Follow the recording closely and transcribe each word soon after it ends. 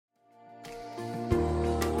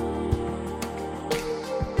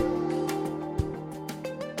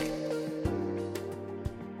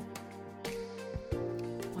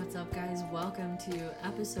to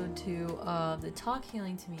episode 2 of the Talk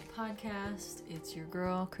Healing to Me podcast. It's your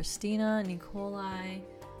girl, Christina Nicolai,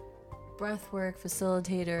 breathwork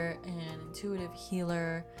facilitator and intuitive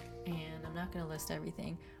healer, and I'm not going to list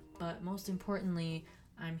everything, but most importantly,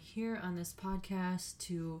 I'm here on this podcast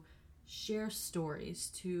to share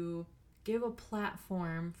stories, to give a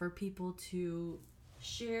platform for people to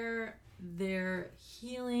share their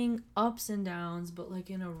healing ups and downs, but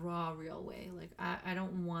like in a raw, real way. Like I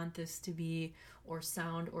don't want this to be or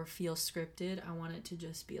sound or feel scripted. I want it to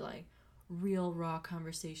just be like real, raw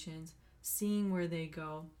conversations, seeing where they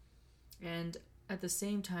go, and at the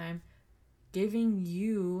same time giving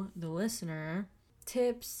you, the listener,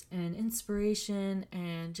 tips and inspiration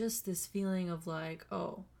and just this feeling of like,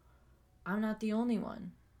 oh, I'm not the only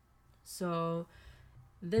one. So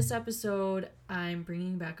this episode, I'm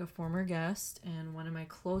bringing back a former guest and one of my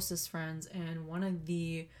closest friends and one of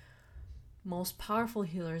the most powerful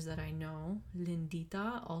healers that I know,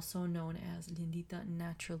 Lindita, also known as Lindita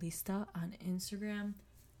Naturalista on Instagram.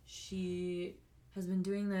 She has been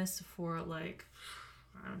doing this for like,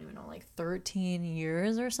 I don't even know, like 13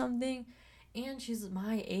 years or something. And she's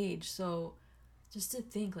my age. So just to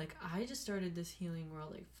think, like, I just started this healing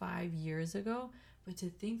world like 5 years ago. But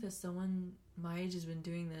to think that someone my age has been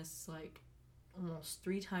doing this like almost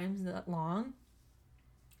 3 times that long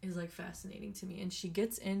is like fascinating to me. And she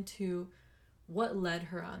gets into what led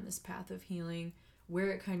her on this path of healing,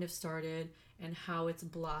 where it kind of started, and how it's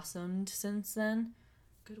blossomed since then.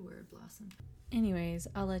 Good word, blossomed. Anyways,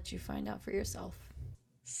 I'll let you find out for yourself.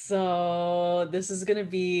 So this is going to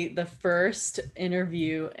be the first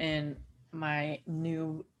interview in my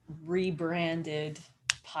new rebranded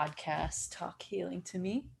podcast, Talk Healing to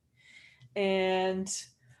Me. And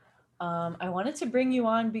I wanted to bring you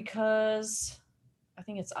on because I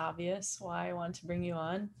think it's obvious why I wanted to bring you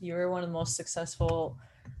on. You're one of the most successful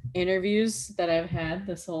interviews that I've had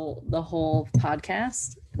the whole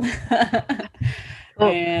podcast.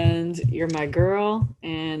 And you're my girl.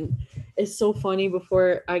 And it's so funny,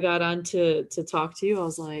 before I got on to talk to you, I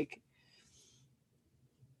was like,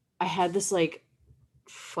 I had this like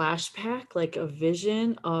flashback, like a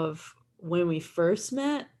vision of when we first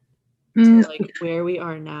met to like where we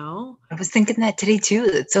are now. I was thinking that today too.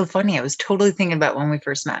 It's so funny. I was totally thinking about when we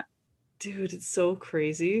first met. Dude, it's so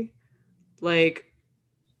crazy. Like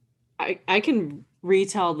I can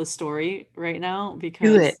retell the story right now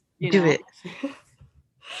because do it.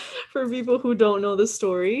 For people who don't know the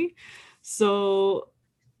story. So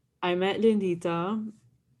I met Lindita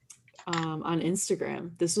on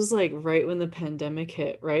Instagram. This was like right when the pandemic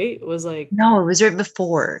hit, right? It was like, no, it was right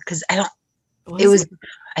before, because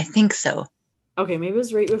I think so. Okay, maybe it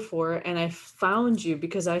was right before, and I found you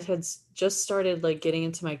because I had just started like getting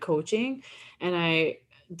into my coaching, and I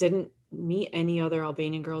didn't meet any other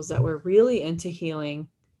Albanian girls that were really into healing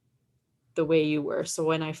the way you were. So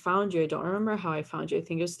when I found you, I don't remember how I found you. I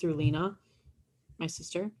think it was through Lena, my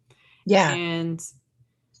sister. Yeah. And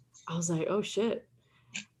I was like, oh shit.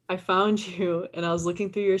 I found you, and I was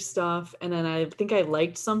looking through your stuff, and then I think I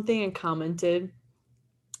liked something and commented,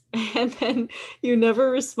 and then you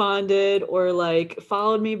never responded or like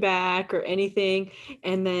followed me back or anything.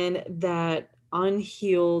 And then that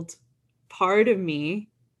unhealed part of me,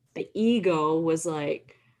 the ego, was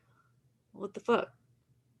like, what the fuck?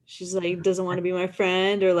 She's like, doesn't want to be my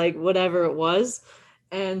friend, or like whatever it was.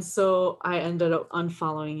 And so I ended up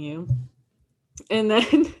unfollowing you. And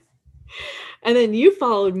then you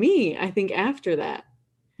followed me, I think, after that.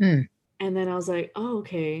 And then I was like, oh,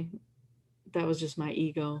 okay. That was just my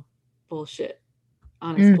ego. Bullshit.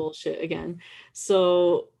 Honest bullshit again.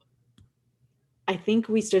 So I think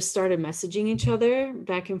we just started messaging each other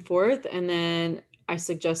back and forth. And then I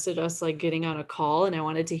suggested us like getting on a call, and I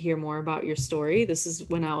wanted to hear more about your story. This is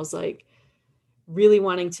when I was like really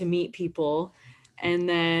wanting to meet people. And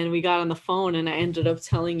then we got on the phone, and I ended up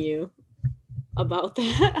telling you about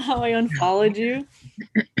that, how I unfollowed you.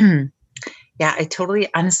 Yeah,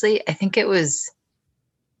 honestly, I think it was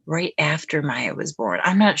right after Maya was born.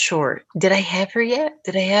 I'm not sure. Did I have her yet?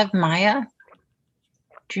 Did I have Maya?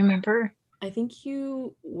 Do you remember? I think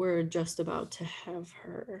you were just about to have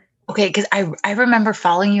her. Okay, because I remember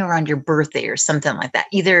following you around your birthday or something like that.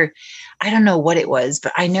 Either, I don't know what it was,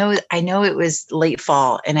 but I know it was late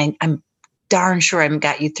fall, and I'm darn sure I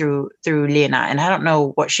got you through Lena, and I don't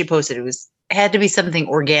know what she posted. It had to be something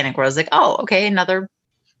organic where I was like, oh, okay, another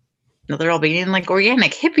Albanian like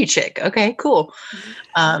organic hippie chick. Okay, cool.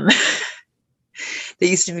 That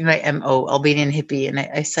used to be my MO, Albanian hippie, and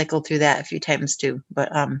I cycled through that a few times too.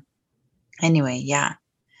 But anyway, yeah,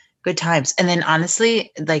 good times. And then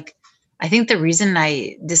honestly, like, I think the reason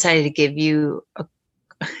I decided to give you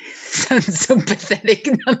sounds so pathetic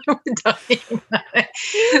now that we're talking about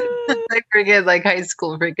it. Like freaking like high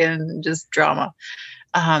school freaking just drama.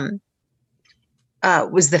 Um,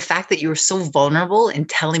 was the fact that you were so vulnerable in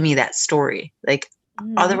telling me that story. Like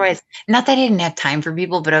otherwise, not that I didn't have time for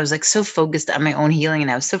people, but I was like so focused on my own healing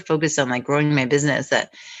and I was so focused on like growing my business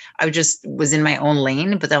that I just was in my own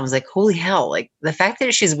lane. But I was like, holy hell, like the fact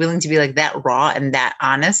that she's willing to be like that raw and that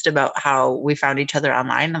honest about how we found each other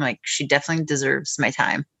online, I'm like, she definitely deserves my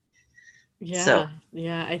time. Yeah. So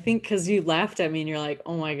Yeah. I think because you laughed at me and you're like,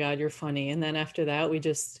 oh my God, you're funny. And then after that, we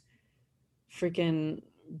just freaking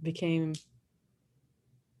became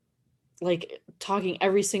like talking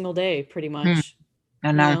every single day, pretty much. I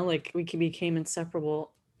You know. know, like we became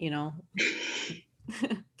inseparable, you know,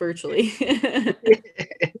 virtually.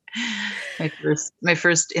 My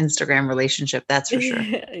first Instagram relationship, that's for sure.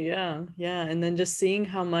 Yeah. Yeah. And then just seeing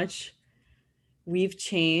how much we've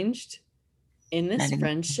changed in this Not even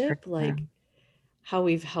friendship, like mm, how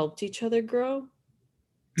we've helped each other grow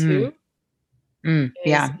mm, too, is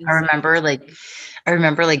yeah. I insane.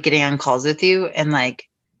 remember like getting on calls with you and like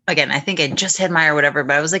again, I think I just had my or whatever,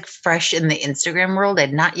 but I was like fresh in the Instagram world.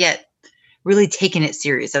 I'd not yet really taken it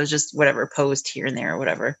serious. I was just whatever post here and there or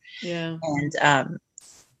whatever. Yeah. And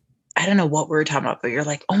I don't know what we were talking about, but you're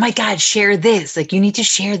like, oh my God, share this. Like, you need to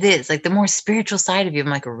share this. Like, the more spiritual side of you. I'm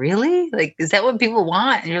like, really? Like, is that what people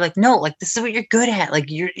want? And you're like, no, like, this is what you're good at. Like,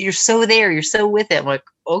 you're so there. You're so with it. I'm like,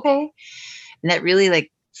 okay. And that really,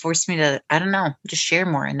 like, forced me to, I don't know, just share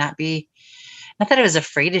more and not be, not that I was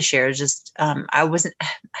afraid to share. It's just, I wasn't, I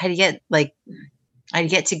had yet, like, I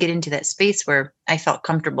had yet to get into that space where I felt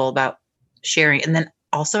comfortable about sharing. And then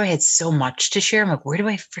also, I had so much to share. I'm like, where do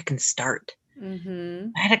I freaking start? Mm-hmm.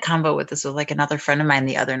 I had a combo with this with like another friend of mine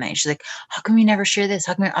the other night. She's like, how come you never share this?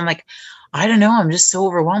 How come I'm like, I don't know. I'm just so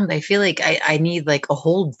overwhelmed. I feel like I need like a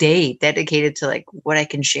whole day dedicated to like what I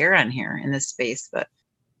can share on here in this space. But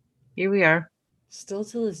here we are. Still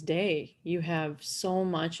to this day, you have so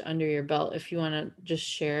much under your belt. If you want to just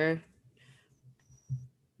share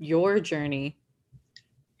your journey,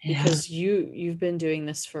 Yeah. because you've been doing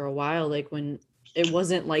this for a while, like when it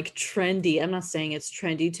wasn't like trendy. I'm not saying it's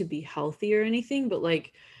trendy to be healthy or anything, but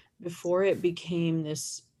like before it became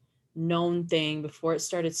this known thing, before it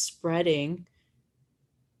started spreading,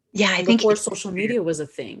 Yeah. I and think before social media was a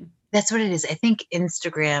thing. that's what it is. I think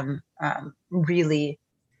Instagram really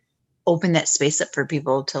opened that space up for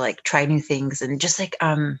people to like try new things and just like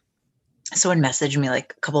someone messaged me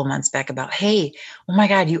like a couple of months back about, hey, oh my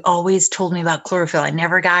God, you always told me about chlorophyll. I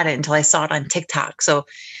never got it until I saw it on TikTok. So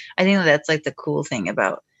I think that's like the cool thing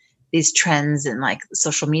about these trends and like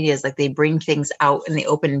social media is like they bring things out in the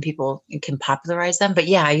open and people can popularize them. But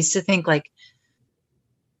yeah, I used to think like,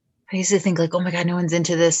 oh my God, no one's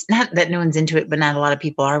into this. Not that no one's into it, but not a lot of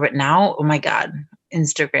people are. But now, oh my God,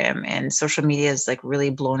 Instagram and social media has like really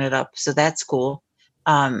blown it up. So that's cool.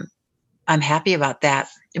 Um, I'm happy about that.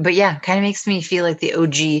 But yeah, kind of makes me feel like the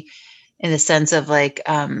OG in the sense of like,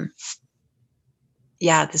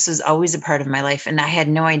 yeah, this was always a part of my life. And I had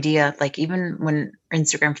no idea, like, even when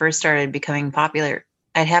Instagram first started becoming popular,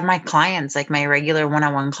 I'd have my clients, like my regular one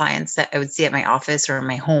on one clients that I would see at my office or in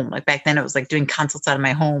my home. Like back then, it was like doing consults out of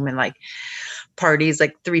my home and like parties,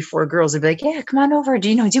 like 3, 4 girls would be like, yeah, come on over.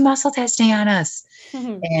 Do muscle testing on us?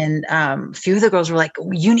 And a few of the girls were like,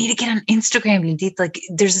 you need to get on Instagram. You need, like,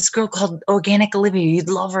 there's this girl called Organic Olivia. You'd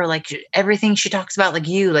love her. Like everything she talks about, like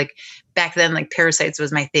you, like back then, like parasites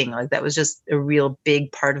was my thing. Like that was just a real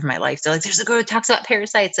big part of my life. So like, there's a girl who talks about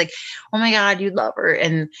parasites. Like, oh my God, you'd love her.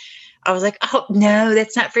 And I was like, oh no,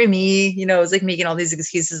 that's not for me. I was like making all these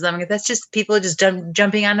excuses. I'm like, that's just people just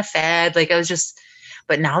jumping on a fad. Like I was just,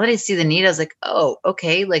 but now that I see the need, I was like, oh,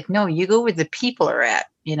 okay. Like, no, you go where the people are at.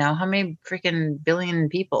 How many freaking billion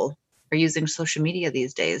people are using social media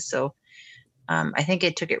these days? So I think I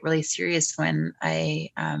took it really serious when I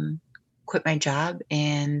quit my job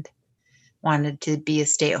and wanted to be a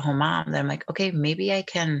stay-at-home mom. That I'm like, okay, maybe I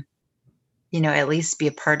can, at least be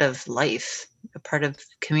a part of life, a part of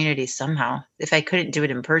community somehow. If I couldn't do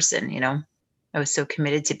it in person, I was so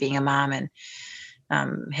committed to being a mom and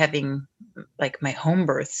having like my home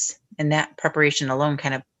births, and that preparation alone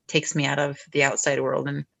kind of takes me out of the outside world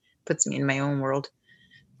and puts me in my own world.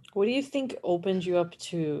 What do you think opened you up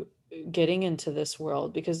to getting into this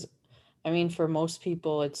world? Because, I mean, for most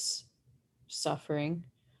people, it's suffering.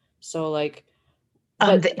 So, like,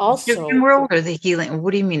 but The Instagram also world or the healing?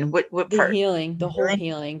 What do you mean? What the part? healing, the whole Healing?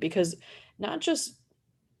 healing, because not just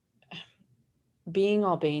being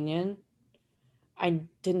Albanian, I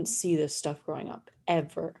didn't see this stuff growing up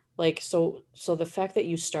ever. Like, so the fact that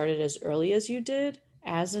you started as early as you did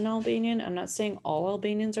as an Albanian, I'm not saying all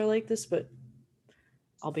Albanians are like this, but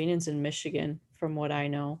Albanians in Michigan, from what I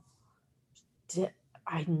know.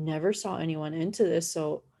 I never saw anyone into this.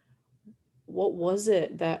 So what was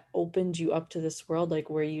it that opened you up to this world? Like,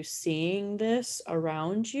 were you seeing this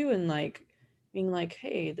around you and like being like,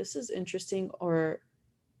 hey, this is interesting? Or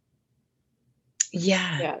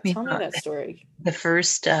Yeah. yeah, tell me that story. The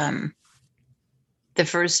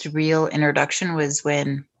first real introduction was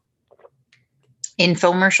when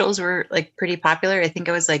infomercials were like pretty popular. I think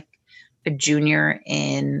I was like a junior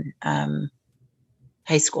in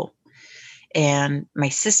high school. And my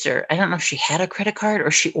sister, I don't know if she had a credit card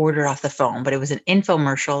or she ordered off the phone, but it was an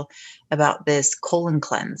infomercial about this colon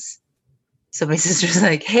cleanse. So my sister's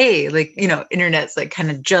like, hey, like, internet's like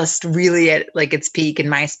kind of just really at like its peak in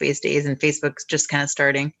MySpace days, and Facebook's just kind of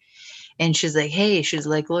starting. And she's like, hey, she's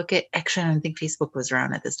like, look at, actually, I don't think Facebook was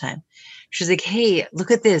around at this time. She's like, hey,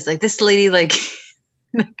 look at this. Like this lady, like,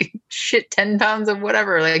 like shit, 10 pounds of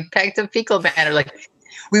whatever, like packed up fecal matter. Like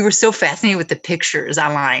we were so fascinated with the pictures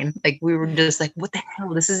online. Like we were just like, what the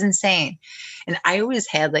hell? This is insane. And I always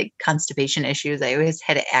had like constipation issues. I always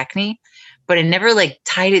had acne, but I never like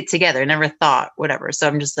tied it together. I never thought whatever. So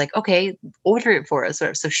I'm just like, okay, order it for us.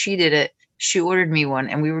 So she did it. She ordered me one,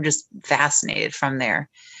 and we were just fascinated from there.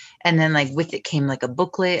 And then like with it came like a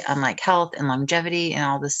booklet on like health and longevity and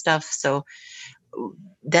all this stuff. So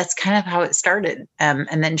that's kind of how it started.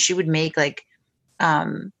 And then she would make like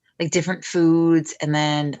different foods. And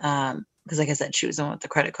then, because like I said, she was the one with the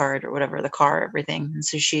credit card or whatever, the car, everything. And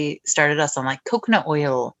so she started us on like coconut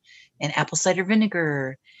oil and apple cider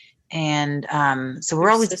vinegar. And so we're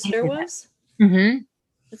Your always sister was? Mm-hmm.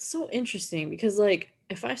 It's so interesting because like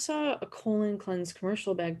if I saw a colon cleanse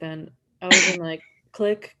commercial back then, I would have been like,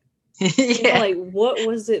 click. Yeah. Like what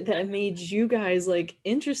was it that made you guys like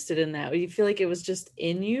interested in that? Do you feel like it was just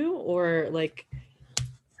in you, or like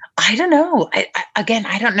I don't know. Again,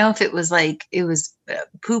 I don't know if it was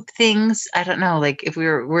poop things. I don't know. Like if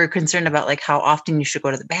we're concerned about like how often you should go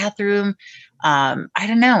to the bathroom. I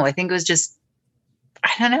don't know. I think it was just,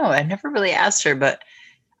 I don't know. I never really asked her, but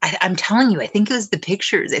I'm telling you, I think it was the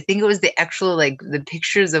pictures. I think it was the actual, like the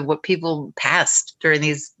pictures of what people passed during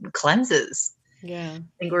these cleanses. yeah. I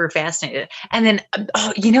think we were fascinated. And then,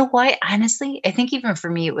 oh, you know what? Honestly, I think even for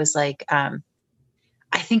me, it was like,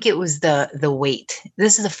 I think it was the weight.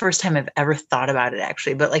 This is the first time I've ever thought about it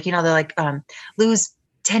actually. But like, they're like, lose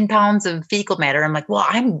 10 pounds of fecal matter. I'm like, well,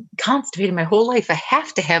 I'm constipated my whole life. I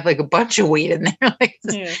have to have like a bunch of weight in there. Like,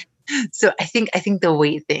 Yeah. so I think the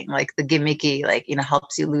weight thing, like the gimmicky, like,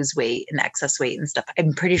 helps you lose weight and excess weight and stuff.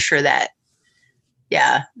 I'm pretty sure that,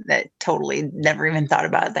 yeah, that totally never even thought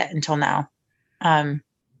about that until now.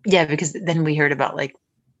 Yeah, because then we heard about like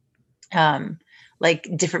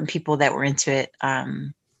different people that were into it.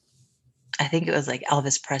 I think it was like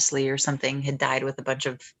Elvis Presley or something had died with a bunch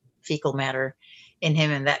of fecal matter in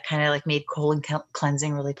him, and that kind of like made colon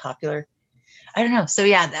cleansing really popular. I don't know. So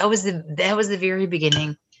yeah, that was the very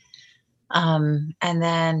beginning. And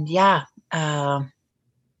then yeah, I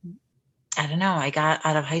don't know. I got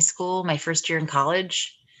out of high school, my first year in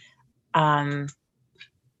college.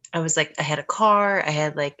 I was like, I had a car, I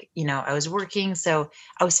had like, I was working. So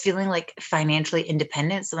I was feeling like financially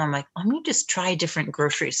independent. So I'm like, let me just try a different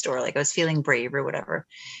grocery store. Like I was feeling brave or whatever.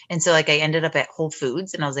 And so like I ended up at Whole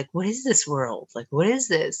Foods, and I was like, what is this world? Like, what is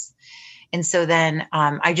this? And so then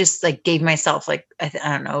I just like gave myself like, I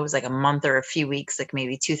don't know, it was like a month or a few weeks, like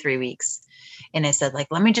maybe 2-3 weeks. And I said, like,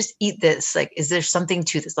 let me just eat this. Like, is there something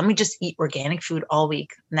to this? Let me just eat organic food all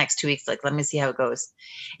week, next 2 weeks. Like, let me see how it goes.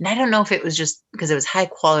 And I don't know if it was just because it was high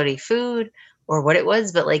quality food or what it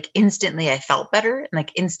was, but like instantly I felt better. And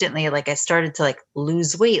like instantly, like I started to like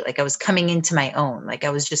lose weight. Like I was coming into my own. Like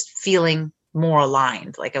I was just feeling more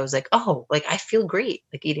aligned. Like I was like, oh, like I feel great,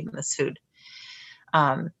 like eating this food.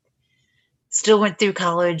 Still went through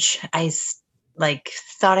college. I like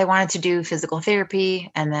thought I wanted to do physical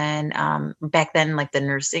therapy. And then back then, like the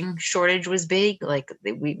nursing shortage was big. Like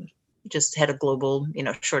we just had a global,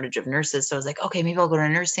 shortage of nurses. So I was like, okay, maybe I'll go to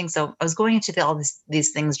nursing. So I was going into all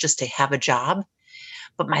these things just to have a job.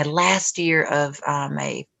 But my last year of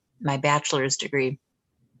my bachelor's degree,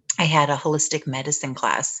 I had a holistic medicine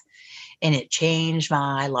class, and it changed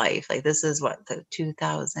my life. Like this is what, the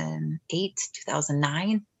 2008,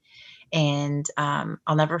 2009. And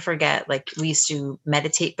I'll never forget, like we used to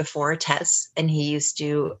meditate before a test, and he used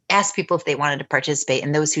to ask people if they wanted to participate,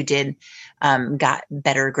 and those who did got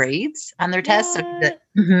better grades on their tests.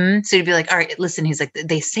 So he'd be like, all right, listen, he's like,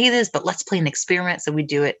 they say this, but let's play an experiment. So we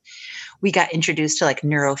do it. we got introduced to like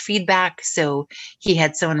neurofeedback. So he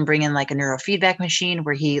had someone bring in like a neurofeedback machine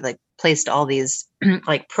where he like placed all these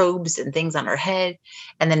like probes and things on our head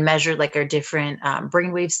and then measured like our different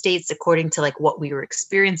brainwave states according to like what we were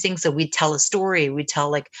experiencing. So we'd tell a story, we'd tell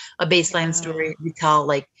like a baseline story, we tell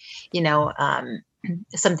like, you know,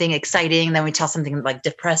 something exciting, then we tell something like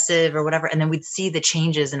depressive or whatever, and then we'd see the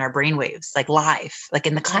changes in our brainwaves like live, like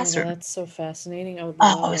in the classroom. Oh, that's so fascinating. I would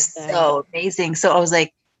Oh, it love was that. so amazing. So I was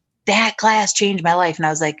like, that class changed my life. And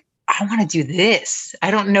I was like, I want to do this.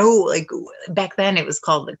 I don't know. Like back then it was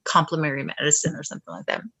called like complementary medicine or something like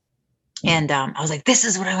that. And I was like, this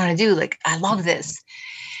is what I want to do. Like, I love this.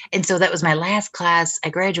 And so that was my last class. I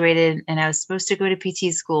graduated and I was supposed to go to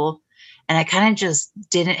PT school. And I kind of just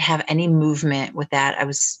didn't have any movement with that. I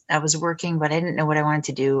was working, but I didn't know what I wanted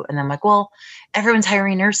to do. And I'm like, well, everyone's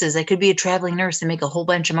hiring nurses. I could be a traveling nurse and make a whole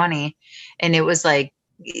bunch of money. And it was like,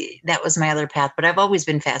 that was my other path. But I've always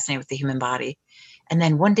been fascinated with the human body. And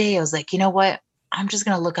then one day I was like, you know what? I'm just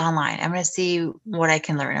going to look online. I'm going to see what I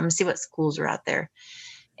can learn. I'm going to see what schools are out there.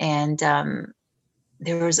 And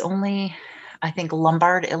there was only, I think,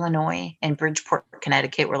 Lombard, Illinois, and Bridgeport,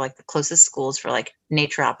 Connecticut were like the closest schools for like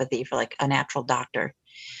naturopathy for like a natural doctor.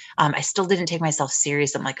 I still didn't take myself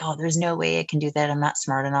serious. I'm like, oh, there's no way I can do that. I'm not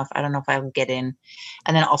smart enough. I don't know if I will get in.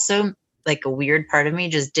 And then also, like a weird part of me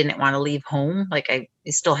just didn't want to leave home. Like I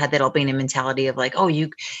still had that Albanian mentality of like, oh,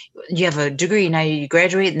 you have a degree, now you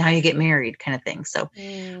graduate, now you get married, kind of thing. So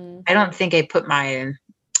I don't think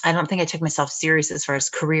I don't think I took myself serious as far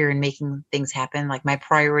as career and making things happen. Like my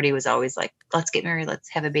priority was always like, let's get married, let's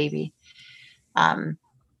have a baby.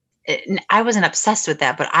 I wasn't obsessed with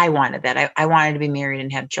that, but I wanted that. I wanted to be married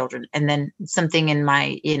and have children. And then something in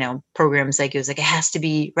my, you know, programs, like it was like, it has to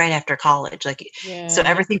be right after college. Like, so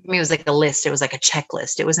everything for me was like a list. It was like a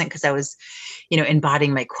checklist. It wasn't because I was, you know,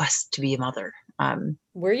 embodying my quest to be a mother.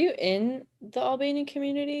 Were you in the Albanian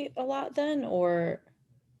community a lot then, or?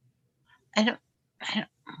 I don't,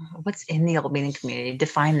 what's in the Albanian community?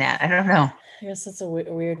 Define that. I don't know. I guess that's a weird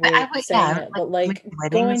way of saying it, but like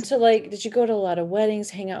going weddings. to like, did you go to a lot of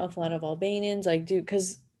weddings, hang out with a lot of Albanians? Like,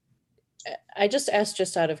 because I just asked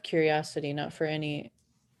just out of curiosity, not for any,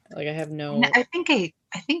 like I have no. I think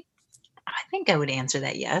I would answer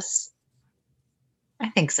that yes. I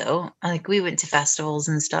think so. Like we went to festivals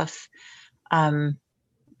and stuff.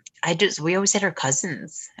 We always had our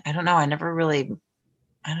cousins. I don't know. I never really,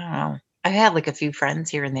 I don't know. I had like a few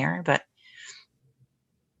friends here and there, but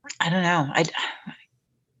I don't know.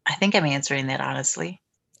 I think I'm answering that honestly.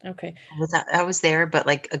 Okay. I was there, but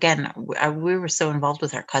like again, we were so involved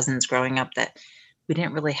with our cousins growing up that we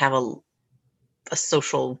didn't really have a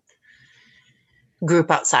social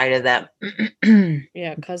group outside of that.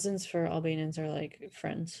 Yeah, cousins for Albanians are like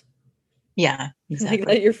friends. Yeah, exactly.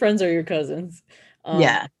 Like your friends are your cousins.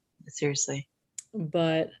 Yeah, seriously.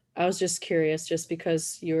 But I was just curious, just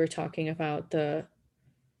because you were talking about the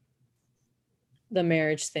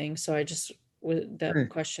marriage thing, so I just that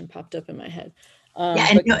question popped up in my head. Yeah,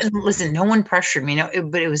 and listen, no one pressured me,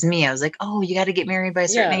 but it was me. I was like, oh, you got to get married by a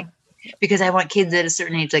certain age because I want kids at a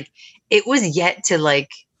certain age. Like it was yet to like,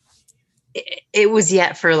 it was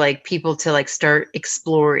yet for like people to like start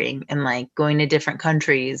exploring and like going to different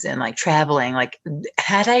countries and like traveling. Like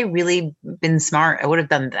had I really been smart, I would have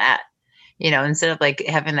done that, you know, instead of like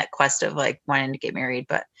having that quest of like wanting to get married.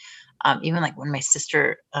 But even like when my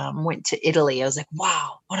sister went to Italy, I was like,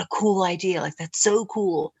 wow, what a cool idea. Like that's so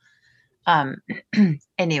cool.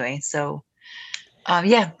 Anyway, so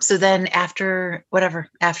yeah, so then after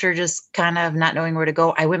just kind of not knowing where to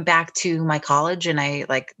go, I went back to my college and I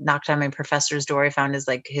like knocked on my professor's door. I found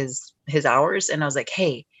his hours and I was like,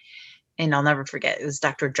 hey, and I'll never forget, it was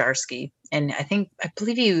Dr. Jarsky, and I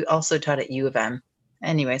believe he also taught at U of M.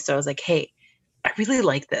 Anyway, so I was like, hey, I really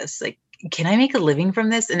like this, like, can I make a living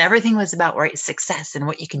from this? And everything was about success and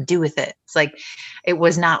what you can do with it. It's like, it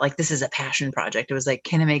was not like this is a passion project. It was like,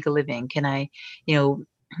 can I make a living? Can I, you know,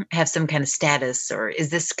 have some kind of status, or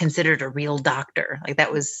is this considered a real doctor? Like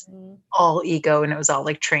that was all ego, and it was all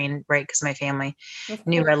like trained, right? Because my family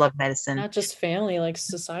knew I loved medicine. Not just family, like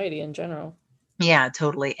society in general. Yeah,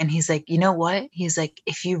 totally. And he's like, you know what? He's like,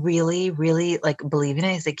 if you really, really like believe in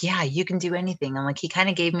it, he's like, yeah, you can do anything. And like, he kind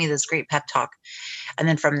of gave me this great pep talk. And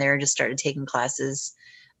then from there, just started taking classes.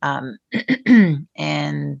 And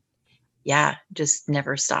yeah, just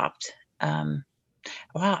never stopped.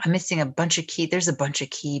 Wow, I'm missing there's a bunch of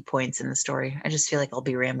key points in the story. I just feel like I'll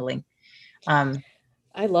be rambling. I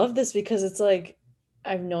love this because it's like,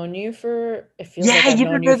 I've known you for, it feels yeah, like I've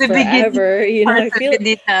known you forever. You know, I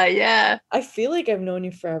feel like I've known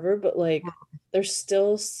you forever, but like there's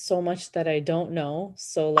still so much that I don't know.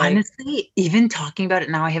 So like, Honestly, even talking about it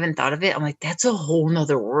now, I haven't thought of it. I'm like, that's a whole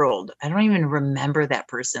nother world. I don't even remember that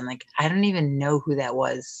person. Like, I don't even know who that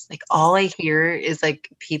was. Like, all I hear is like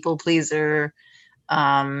people pleaser,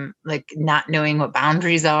 like not knowing what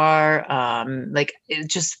boundaries are. Like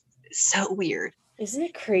it's just so weird. isn't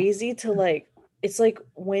it crazy to like, it's like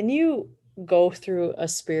when you go through a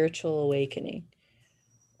spiritual awakening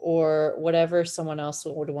or whatever someone else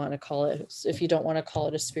would want to call it. If you don't want to call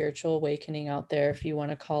it a spiritual awakening out there, if you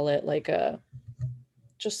want to call it like a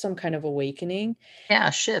just some kind of awakening, Yeah,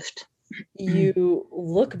 shift. you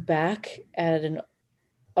look back at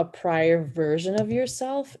a prior version of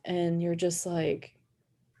yourself and you're just like,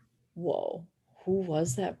 whoa, who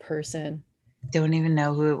was that person? Don't even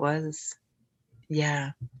know who it was.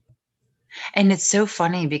 Yeah. And it's so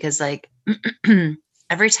funny because like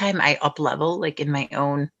every time I up level, like in my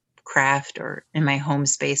own craft or in my home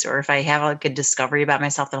space, or if I have like a discovery about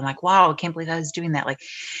myself that I'm like, wow, I can't believe I was doing that. Like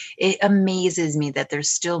it amazes me that there's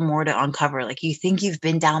still more to uncover. Like you think you've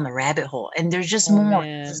been down the rabbit hole and there's Oh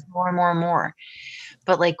man. just more and more and more.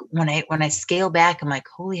 But like when I scale back, I'm like,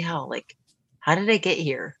 holy hell, like how did I get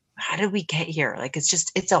here? How did we get here? Like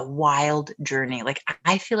it's a wild journey. Like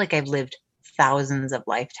I feel like I've lived thousands of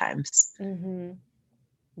lifetimes. Mm-hmm.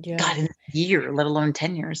 Yeah. God, in a year, let alone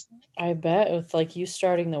 10 years. I bet with like you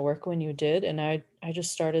starting the work when you did, and I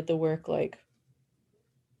just started the work like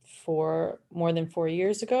more than 4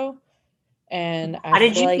 years ago. And I How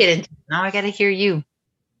did feel you get like, into it? Now I got to hear you.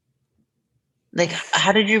 Like,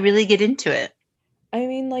 how did you really get into it? I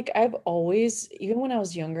mean, like I've always, even when I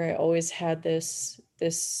was younger, I always had this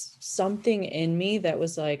something in me that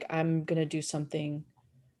was like, I'm gonna do something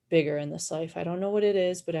bigger in this life. I don't know what it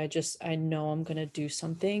is, but I know I'm gonna do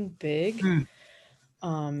something big. Mm,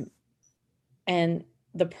 Um, and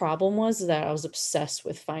the problem was that I was obsessed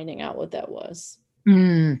with finding out what that was.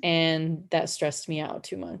 mm, And that stressed me out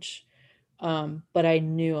too much. But I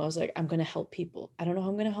knew I was like, I'm gonna help people. I don't know how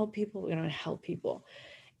I'm gonna help people, but I'm gonna help people.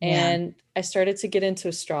 yeah, And I started to get into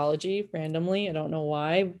astrology randomly. I don't know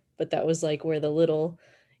why, but that was like where the little,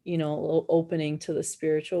 little opening to the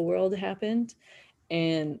spiritual world happened.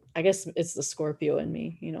 And I guess it's the Scorpio in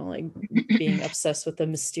me, like being obsessed with the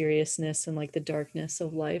mysteriousness and like the darkness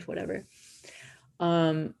of life, whatever.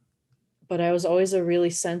 Um, but I was always a really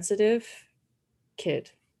sensitive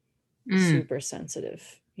kid, mm. super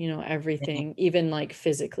sensitive, everything, even like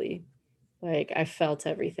physically. Like I felt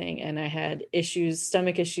everything and I had issues,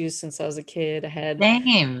 stomach issues since I was a kid. I had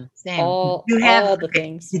Same, same. all the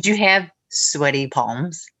things. Did you have sweaty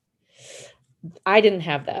palms? I didn't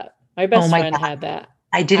have that. My Oh best my friend God. had that.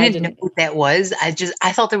 I I didn't know didn't. what that was. I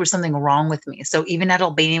thought there was something wrong with me. So even at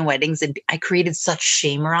Albanian weddings, and I created such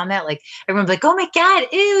shame around that. Like everyone's like, "Oh my God,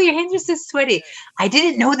 ew, your hands are so sweaty." I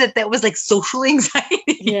didn't know that that was like social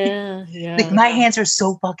anxiety. Yeah, Like yeah. my hands are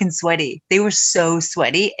so fucking sweaty. They were so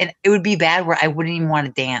sweaty, and it would be bad where I wouldn't even want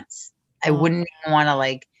to dance. I Oh, wouldn't even want to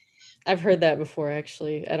like I've heard that before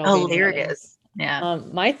actually at Albanian weddings. hilarious. Yeah.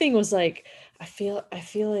 My thing was like, I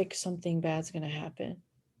feel like something bad's gonna happen.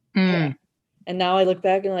 Mm, And now I look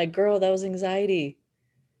back and like, girl, that was anxiety.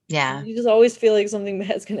 yeah. You just always feel like something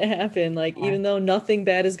bad's gonna happen, like Yeah. even though nothing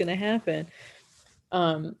bad is gonna happen.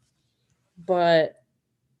 Um, but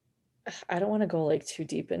I don't want to go like too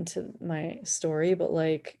deep into my story, but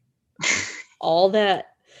like all that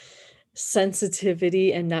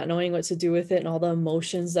sensitivity and not knowing what to do with it and all the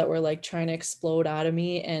emotions that were like trying to explode out of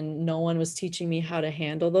me and no one was teaching me how to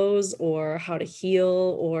handle those or how to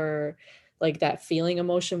heal or like that feeling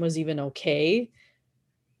emotion was even okay.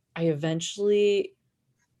 I eventually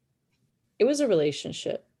it was a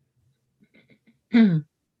relationship. Mm,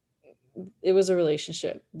 It was a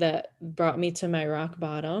relationship that brought me to my rock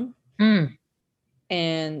bottom. mm,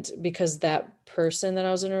 And because that person that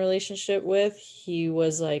I was in a relationship with, he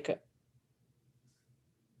was like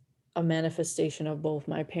a manifestation of both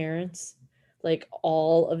my parents, like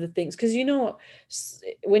all of the things. Because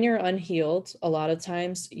when you're unhealed, a lot of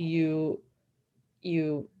times you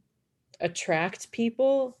attract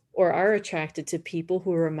people or are attracted to people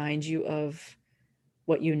who remind you of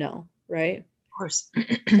what you know, right? of course.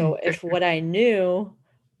 So For if sure. what I knew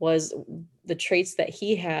was the traits that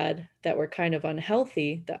he had that were kind of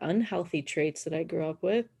unhealthy, the unhealthy traits that I grew up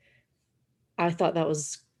with, I thought that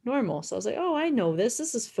was normal. So I was like, oh, I know this.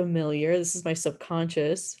 This is familiar. This is my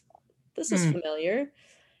subconscious. This is Mm, familiar.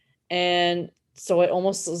 And so it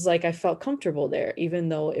almost was like I felt comfortable there, even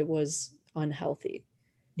though it was unhealthy.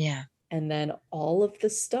 yeah. And then all of the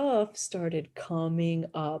stuff started coming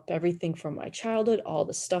up. Everything from my childhood, all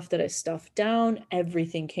the stuff that I stuffed down,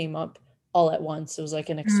 everything came up all at once. It was like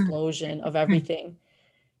an Mm, explosion of mm, everything.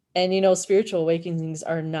 And spiritual awakenings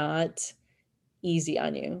are not easy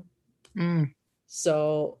on you. Mm.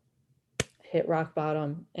 So hit rock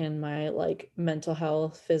bottom in my like mental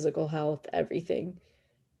health, physical health, everything.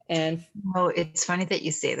 And Oh, it's funny that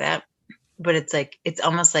you say that, but it's like it's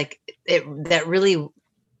almost like it that really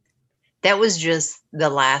that was just the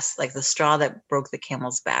last, like the straw that broke the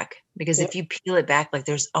camel's back. Because if yep, you peel it back, like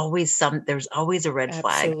there's always a red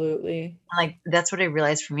flag. absolutely. Like that's what I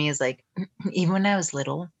realized for me is like even when I was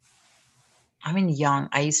little, I mean young,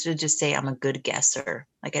 I used to just say I'm a good guesser.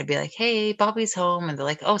 Like I'd be like, "Hey, Bobby's home," and they're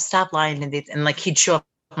like, "Oh, stop lying," and like he'd show up.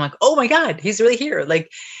 I'm like, "Oh my God, he's really here!" Like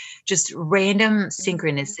just random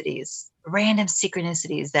synchronicities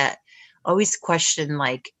that always question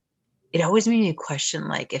like it always made me question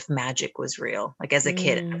like if magic was real. Like as a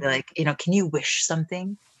kid, I'd Mm, be like, can you wish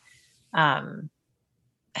something? Um,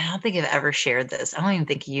 I don't think I've ever shared this. I don't even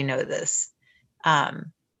think you know this.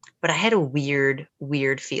 Um, but I had a weird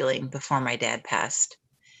feeling before my dad passed.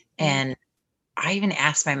 mm, And I even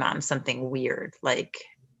asked my mom something weird, like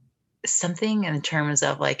something in terms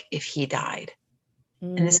of like if he died.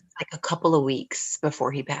 And this mm. was like a couple of weeks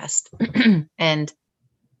before he passed. And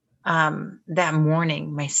that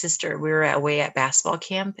morning my sister we were away at basketball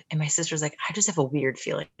camp and my sister was like, I just have a weird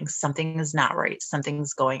feeling something is not right,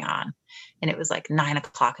 something's going on. And it was like 9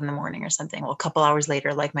 o'clock in the morning or something. Well, a couple hours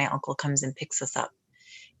later, like my uncle comes and picks us up,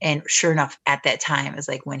 and sure enough at that time is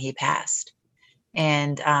like when he passed.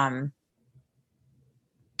 And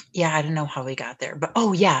yeah, I don't know how we got there, but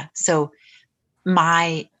oh yeah, so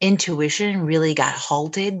my intuition really got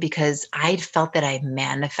halted because I'd felt that I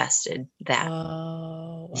manifested that.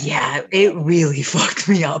 Oh, wow. Yeah, it really fucked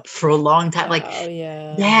me up for a long time. Like, Wow,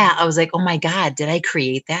 yeah. yeah, I was like, "Oh my God, did I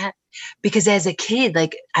create that?" Because as a kid,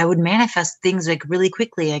 like I would manifest things like really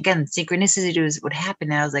quickly. Again, synchronicities would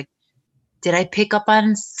happen. And I was like, did I pick up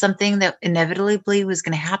on something that inevitably was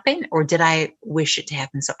going to happen, or did I wish it to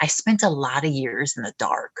happen? So I spent a lot of years in the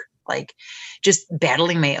dark, like just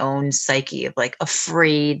battling my own psyche of like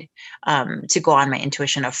afraid to go on my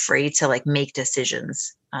intuition, afraid to like make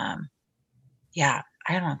decisions. Yeah,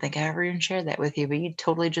 I don't think I ever even shared that with you, but you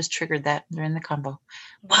totally just triggered that during the combo.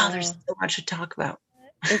 Wow, there's Wow. so much to talk about.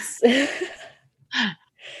 It's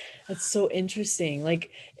it's so interesting.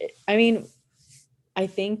 Like, I mean, I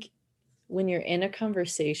think when you're in a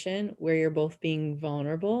conversation where you're both being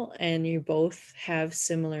vulnerable and you both have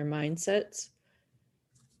similar mindsets,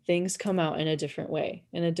 things come out in a different way,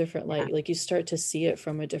 in a different Yeah, light. Like you start to see it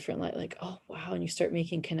from a different light, like, oh, wow. And you start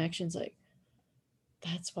making connections like,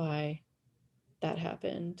 that's why that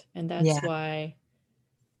happened. And that's yeah, why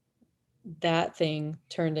that thing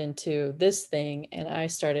turned into this thing. And I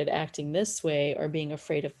started acting this way or being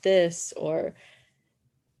afraid of this. Or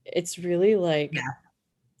it's really like yeah.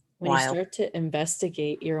 when you Wild. start to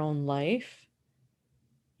investigate your own life,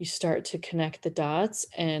 you start to connect the dots.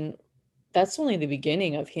 And that's only the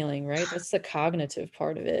beginning of healing, right? That's the cognitive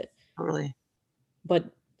part of it, Totally, but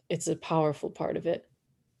it's a powerful part of it.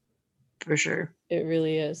 for sure. It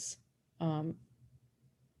really is. Um,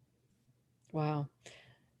 wow.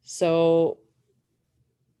 So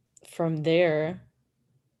from there,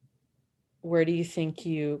 where do you think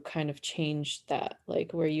you kind of changed that?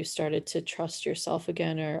 Like where you started to trust yourself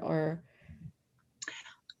again, or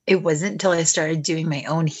It wasn't until I started doing my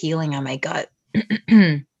own healing on my gut.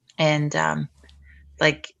 And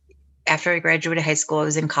like after I graduated high school, I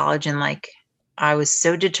was in college and like I was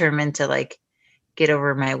so determined to like get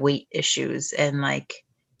over my weight issues and like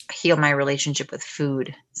heal my relationship with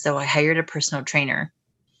food. So I hired a personal trainer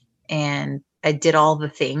and I did all the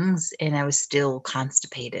things and I was still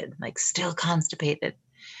constipated, like still constipated.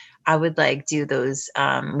 I would like do those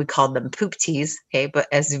we called them poop teas, okay? But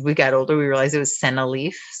as we got older, we realized it was senna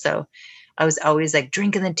leaf. So I was always like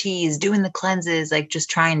drinking the teas, doing the cleanses, like just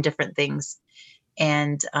trying different things.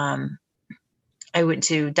 And I went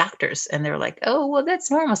to doctors and they were like, "Oh, well,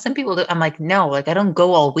 that's normal. Some people do." I'm like, "No, like I don't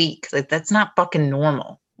go all week. Like that's not fucking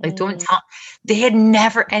normal. Like don't mm, tell." They had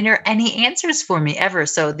never enter any answers for me ever.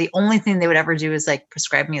 So the only thing they would ever do is like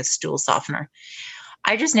prescribe me a stool softener.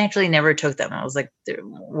 I just naturally never took them. I was like,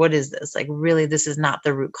 "What is this? Like really, this is not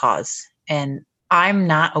the root cause." And I'm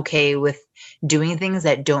not okay with doing things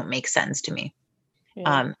that don't make sense to me. yeah.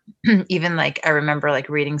 Um, even like I remember like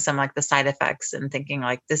reading some like the side effects and thinking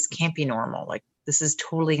like this can't be normal. Like this is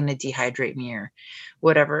totally going to dehydrate me or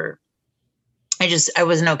whatever. I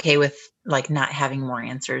wasn't okay with like not having more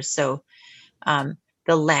answers. So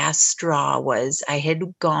the last straw was I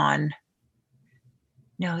had gone.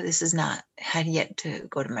 No, this is not had yet to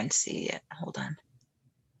go to Muncie yet. Hold on.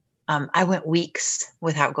 I went weeks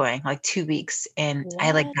without going, like 2 weeks, and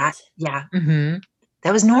I like got What? yeah.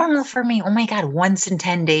 That was normal for me. Oh my God, once in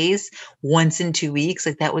 10 days, once in 2 weeks.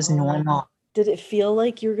 Like that was Oh my God. normal. Did it feel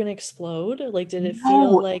like you were gonna explode? Like, did it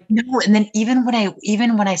feel No, like, no. And then even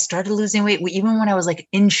when I started losing weight, even when I was like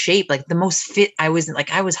in shape, like the most fit I was,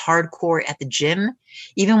 like I was hardcore at the gym,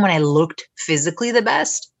 even when I looked physically the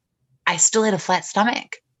best, I still had a flat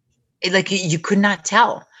stomach. Like you could not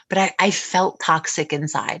tell, but I felt toxic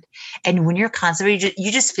inside. And when you're constipated,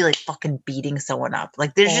 you just feel like fucking beating someone up.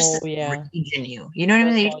 Like there's just oh this yeah. rage in you. You know what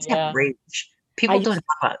I First mean? of You all, just have yeah. rage. I People don't used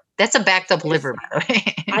talk about it. That's a backed up liver, by the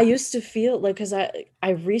I way. used to feel like, because I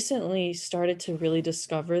recently started to really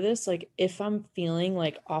discover this. Like, if I'm feeling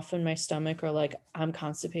like off in my stomach or like I'm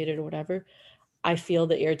constipated or whatever, I feel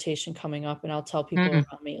the irritation coming up, and I'll tell people Mm,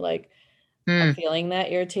 around me, like, I'm mm, feeling that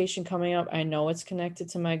irritation coming up. I know it's connected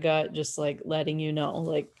to my gut, just like letting you know.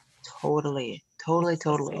 Like, totally, totally, it's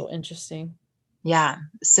totally. so interesting. Yeah.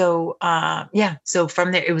 So, yeah. So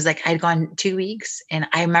from there, it was like I'd gone 2 weeks, and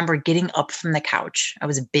I remember getting up from the couch. I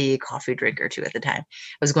was a big coffee drinker too at the time.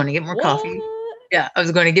 I was going to get more coffee. What? Yeah, I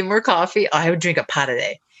was going to get more coffee. I would drink a pot a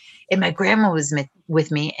day. And my grandma was with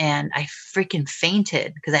me, and I freaking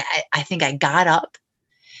fainted because I think I got up,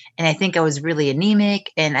 and I think I was really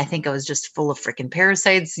anemic, and I think I was just full of freaking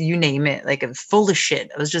parasites, you name it. Like, I was full of shit.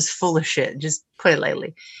 I was just full of shit, just put it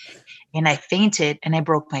lightly. And I fainted, and I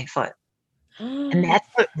broke my foot. And that's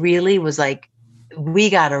what really was like, we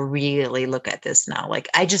got to really look at this now. Like,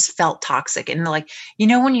 I just felt toxic. And like,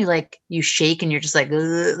 when you like, you shake and you're just like,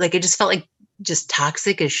 ugh, like, it just felt like just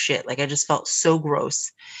toxic as shit. Like, I just felt so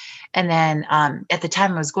gross. And then at the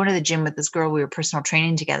time, I was going to the gym with this girl. We were personal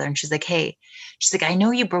training together. And she's like, hey, she's like, I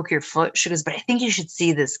know you broke your foot. She goes, but I think you should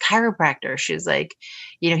see this chiropractor. She's like,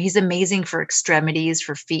 he's amazing for extremities,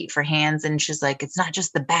 for feet, for hands. And she's like, it's not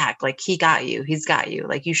just the back. Like, he got you. He's got you.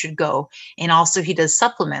 Like, you should go. And also, he does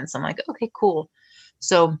supplements. I'm like, okay, cool.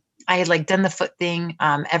 So I had like done the foot thing.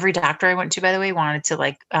 Every doctor I went to, by the way, wanted to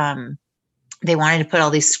like, they wanted to put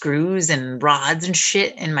all these screws and rods and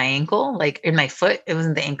shit in my ankle, like in my foot. It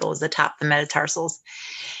wasn't the ankle, it was the top, the metatarsals.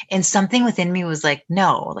 And something within me was like,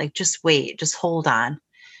 no, like just wait, just hold on.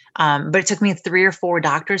 But it took me 3 or 4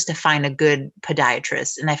 doctors to find a good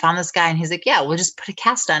podiatrist. And I found this guy, and he's like, yeah, we'll just put a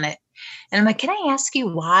cast on it. And I'm like, can I ask you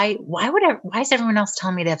why is everyone else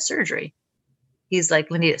telling me to have surgery? He's like,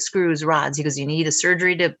 Lindita, screws, rods. He goes, you need a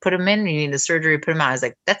surgery to put them in, you need a surgery to put them out. I was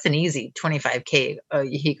like, that's an easy 25K.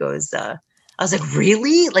 He goes, I was like,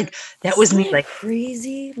 really? Like, that was Isn't me. that Like,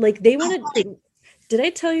 crazy? Like, they wanted, holy, did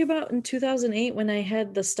I tell you about in 2008 when I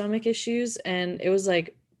had the stomach issues and it was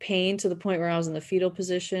like pain to the point where I was in the fetal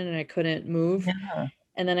position and I couldn't move? no.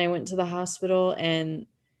 And then I went to the hospital and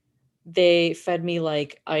they fed me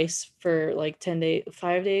like ice for like 10 days,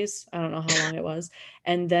 5 days. I don't know how long it was.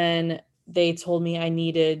 And then they told me I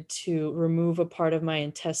needed to remove a part of my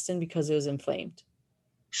intestine because it was inflamed.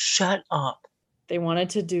 Shut up. They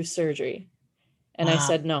wanted to do surgery. And I Wow.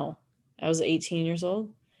 said no. I was 18 years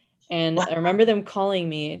old. And Wow. I remember them calling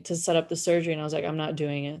me to set up the surgery. And I was like, I'm not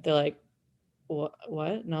doing it. They're like, what?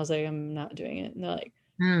 And I was like, I'm not doing it. And they're like,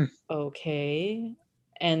 Hmm. okay.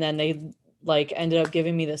 And then they like ended up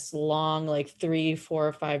giving me this long, like 3, 4,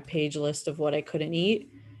 or 5 page list of what I couldn't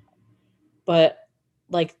eat. But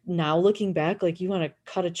like now looking back, like, you want to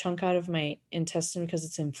cut a chunk out of my intestine because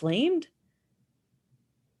it's inflamed?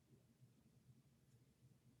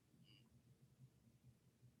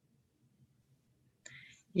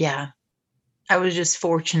 Yeah. I was just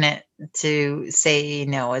fortunate to say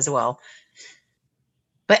no as well.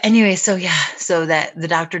 But anyway, so yeah, so that the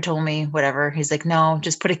doctor told me whatever. He's like, no,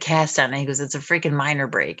 just put a cast on it. He goes, it's a freaking minor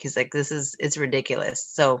break. He's like, it's ridiculous.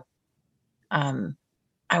 So um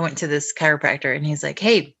I went to this chiropractor, and he's like,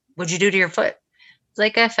 hey, what'd you do to your foot? It's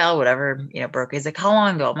like, I fell, whatever, broke. He's like, how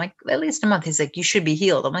long ago? I'm like, at least a month. He's like, you should be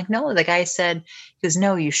healed. I'm like, no, the guy said, he goes,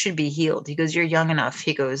 no, you should be healed. He goes, you're young enough.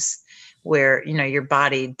 He goes, where, your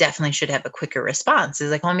body definitely should have a quicker response.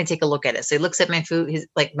 He's like, let me take a look at it. So he looks at my foot, he's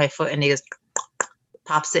like my foot, and he goes,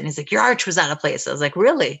 pops it, and he's like, your arch was out of place. I was like,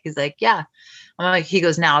 really? He's like, yeah. I'm like, he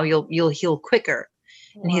goes, now you'll heal quicker.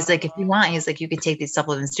 And he's like, if you Wow. want, he's like, you can take these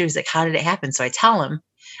supplements too. He's like, how did it happen? So I tell him,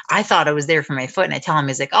 I thought I was there for my foot. And I tell him,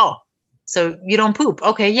 he's like, oh, so you don't poop.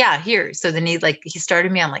 Okay, yeah, here. So then he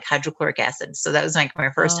started me on like hydrochloric acid. So that was like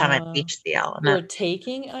my first time on Uh, HCl. And you were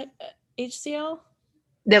taking HCL?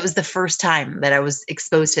 that was the first time that I was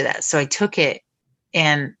exposed to that. So I took it,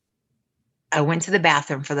 and I went to the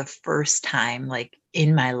bathroom for the first time like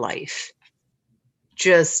in my life.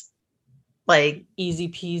 Just like, Easy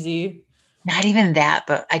peasy. not even that,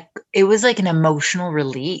 but it was like an emotional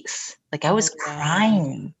release. Like, I was Oh, wow.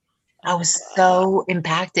 crying. I Oh, was God. so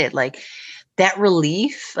impacted. Like, that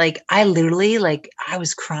relief, like I literally, like I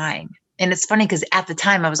was crying. And it's funny because at the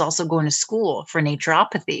time I was also going to school for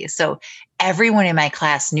naturopathy. So everyone in my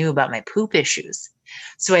class knew about my poop issues.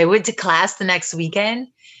 So I went to class the next weekend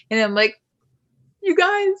and I'm like, you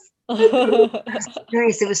guys, I'm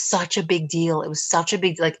serious. It was such a big deal. It was such a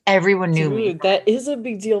big, like everyone knew me. Dude, that is a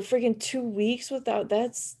big deal. Freaking 2 weeks without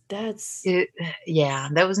that's It, yeah,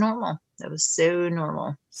 that was normal. That was so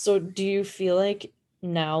normal. so do you feel like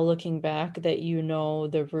now looking back that you know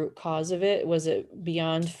the root cause of it? Was it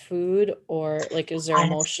beyond food or like is there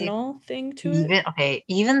Honestly, emotional thing to it?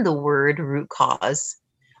 even the word root cause,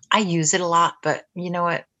 I use it a lot, but you know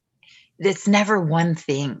what? It's never one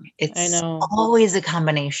thing. I It's know. always a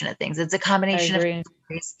combination of things. It's a I combination of agree.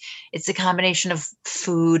 calories. It's a combination of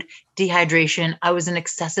food, dehydration. I was an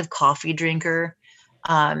excessive coffee drinker.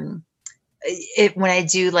 Um, when I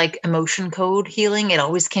do like emotion code healing, it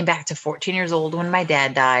always came back to 14 years old when my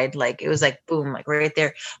dad died. Like it was like boom, like right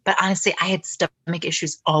there. But honestly, I had stomach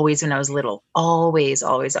issues always when I was little. Always,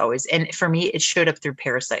 always, always. And for me, it showed up through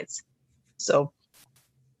parasites. So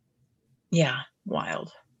yeah,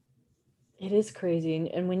 wild. It is crazy.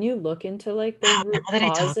 And when you look into like the Wow, now root that I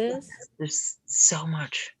talk about causes, this, there's so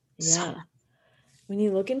much. So yeah. When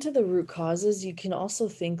you look into the root causes, you can also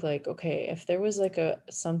think like, okay, if there was like a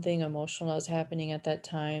something emotional that was happening at that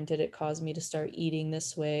time, did it cause me to start eating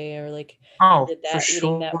this way? Or like, oh, did for that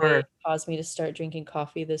eating that way sure. cause me to start drinking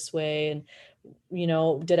coffee this way? And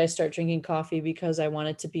did I start drinking coffee because I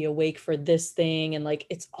wanted to be awake for this thing? And like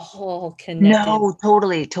it's all connected. No,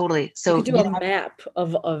 totally, totally. You So, could do a map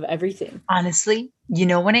of everything. honestly,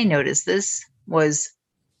 when I noticed this was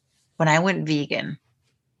when I went vegan.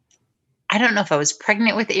 I don't know if I was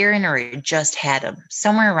pregnant with Aaron or I just had him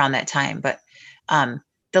somewhere around that time, but um,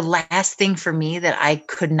 the last thing for me that I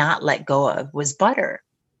could not let go of was butter.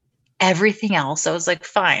 Everything else, I was like,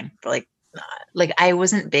 fine. Like I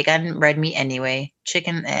wasn't big on red meat anyway.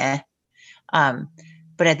 Chicken, eh. Um,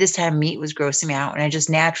 but at this time, meat was grossing me out, and I just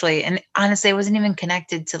naturally, and honestly, I wasn't even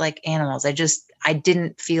connected to like animals. I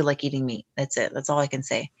didn't feel like eating meat. That's it. That's all I can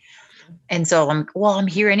say. And so I'm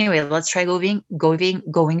here anyway. Let's try going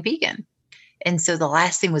vegan. And so the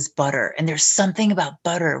last thing was butter. And there's something about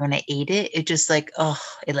butter when I ate it, it just like, oh,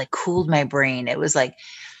 it like cooled my brain. It was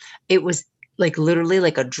like literally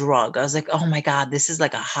like a drug. I was like, oh my God, this is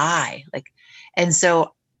like a high. And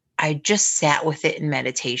so I just sat with it in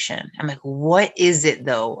meditation. I'm like, what is it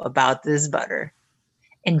though about this butter?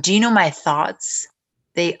 And do you know my thoughts?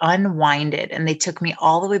 They unwinded and they took me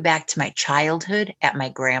all the way back to my childhood at my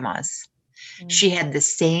grandma's. Mm. She had the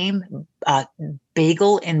same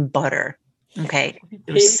bagel and butter. Okay.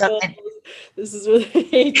 There was Bagels. something, This is where the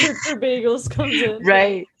hatred for bagels comes in.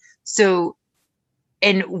 right? So,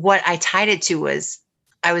 and what I tied it to was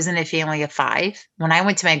I was in a family of five. When I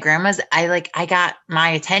went to my grandma's, I got my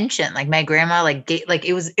attention. Like my grandma, like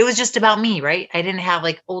it was just about me, right? I didn't have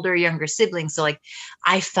like older, younger siblings. So like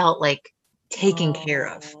I felt like taken care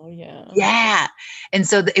of. Oh, yeah. Yeah. And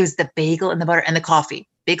so it was the bagel and the butter and the coffee,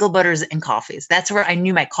 bagel butters and coffees. That's where I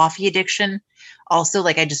knew my coffee addiction. Also,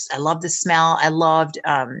 like I loved the smell. I loved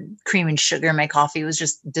cream and sugar in my coffee. It was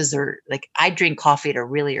just dessert. Like I drink coffee at a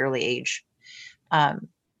really early age. Um,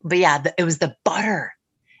 but yeah, it was the butter.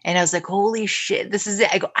 And I was like, holy shit, this is it.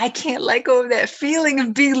 I go, I can't let go of that feeling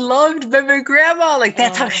of being loved by my grandma. Like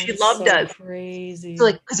that's how Oh, she it's loved so us. So crazy.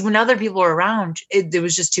 like, because when other people were around, it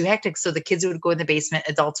was just too hectic. So the kids would go in the basement,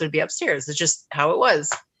 adults would be upstairs. It's just how it was.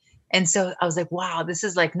 And so I was like, wow, this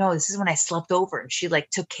is like, no, this is when I slept over and she like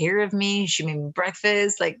took care of me. She made me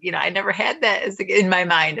breakfast. Like, I never had that in my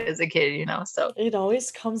mind as a kid. So It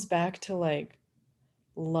always comes back to like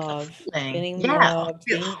love, feeling, feeling yeah, loved,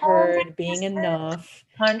 being heard, being 100%, enough.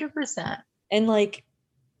 100%. And like,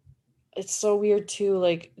 it's so weird too.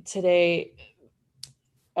 Like today,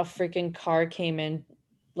 a freaking car came in,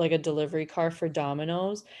 like a delivery car for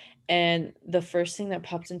Domino's. And the first thing that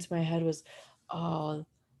popped into my head was, oh,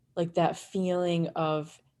 like that feeling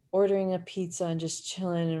of ordering a pizza and just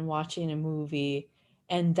chilling and watching a movie.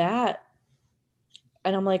 And that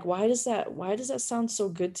and I'm like, why does that sound so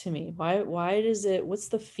good to me? Why does it what's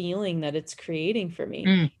the feeling that it's creating for me?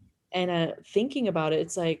 Mm, And thinking about it,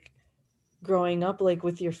 it's like growing up like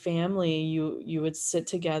with your family, you would sit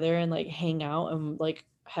together and like hang out and like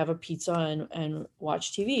have a pizza and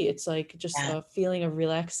watch TV. It's like just yeah, a feeling of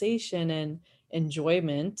relaxation and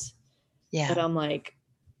enjoyment. But yeah, I'm like,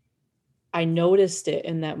 I noticed it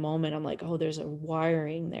in that moment. I'm like, oh, there's a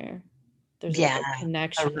wiring there. There's like yeah. a A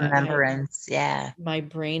connection that remembrance. Yeah, my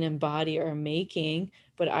brain and body are making,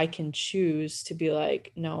 but I can choose to be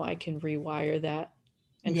like, no, I can rewire that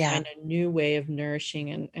and yeah, find a new way of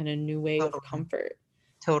nourishing and a new way of totally, comfort.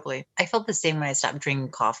 totally. I felt the same when I stopped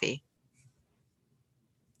drinking coffee.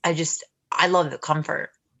 I just, I love the comfort.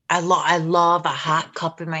 I love a hot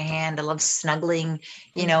cup in my hand. I love snuggling,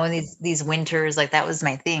 you know, in these winters. Like that was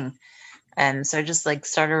my thing. And so I just like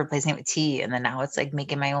started replacing it with tea. And then now it's like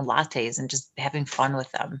making my own lattes and just having fun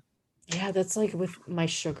with them. Yeah, that's like with my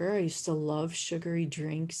sugar. I used to love sugary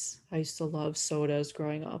drinks. I used to love sodas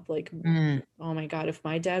growing up. Like, Mm, oh my God, if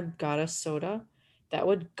my dad got us soda, that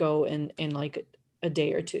would go in like a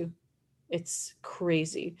day or two. It's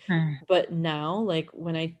crazy. mm. But now, like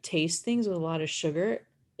when I taste things with a lot of sugar,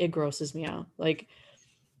 it grosses me out.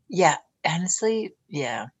 Yeah. Honestly,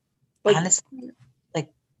 yeah. Like Honestly,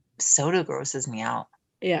 like soda grosses me out.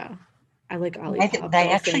 yeah. I like But Olipop I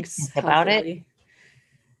though. actually Thanks, think Health about it. Willy.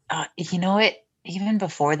 You know what? Even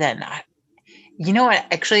before then, you know what?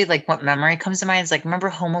 Actually, like what memory comes to mind is like remember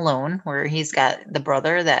Home Alone, where he's got the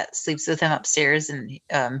brother that sleeps with him upstairs and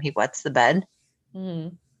he wets the bed.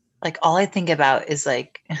 Mm. Like all I think about is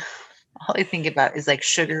like all I think about is like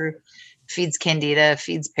sugar feeds candida,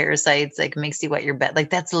 feeds parasites, like makes you wet your bed. Like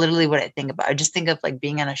that's literally what I think about. I just think of like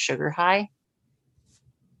being on a sugar high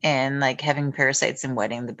and like having parasites and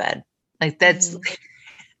wetting the bed. Like that's Hmm.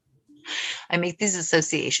 I make these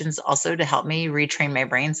associations also to help me retrain my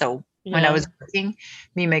brain. So when I Yeah. was working,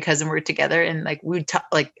 me and my cousin worked together, and like we would talk,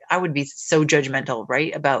 like I would be so judgmental,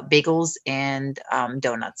 right, about bagels and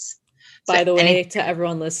donuts. So By the any way, to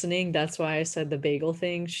everyone listening, that's why I said the bagel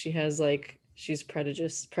thing. She's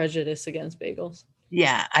prejudice against bagels.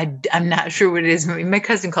 yeah, I'm not sure what it is. My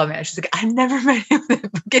cousin called me out. She's like, I've never met him that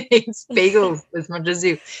fucking hates bagels as much as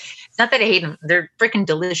you. It's not that I hate them; they're freaking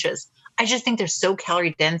delicious. I just think they're so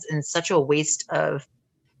calorie dense and such a waste of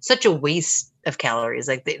calories.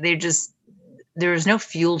 Like they just there's no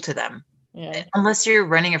fuel to them Yeah. unless you're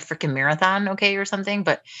running a freaking marathon, okay, or something.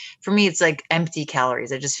 But for me, it's like empty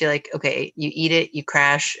calories. I just feel like, okay, you eat it, you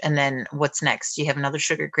crash, and then what's next? You have another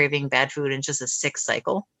sugar craving, bad food, and it's just a sick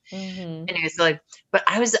cycle. Hmm. Anyway, so like, but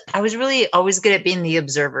I was really always good at being the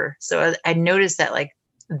observer. So I noticed that like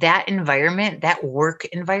that environment, that work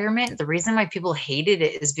environment, the reason why people hated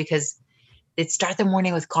it is because they'd start the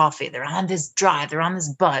morning with coffee. They're on this drive, they're on this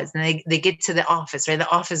buzz, and they get to the office, right? The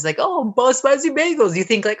office is like, oh, boss spicy bagels. You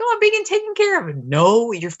think like, oh, I'm being taken care of.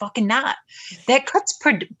 No, you're fucking not. That cuts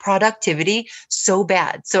productivity so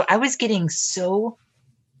bad. So I was getting so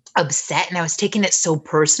upset and I was taking it so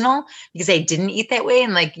personal because I didn't eat that way.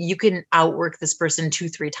 And like you can outwork this person 2,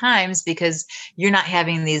 3 times because you're not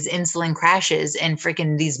having these insulin crashes and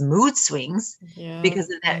freaking these mood swings Yeah. because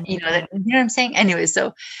of Oh that, my God. you know what I'm saying? Anyway,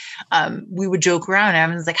 so we would joke around.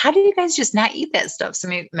 And I was like, how do you guys just not eat that stuff? So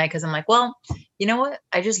my cousin, I'm like, well, you know what?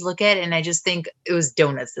 I just look at it and I just think it was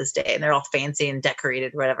donuts this day and they're all fancy and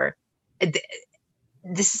decorated, whatever.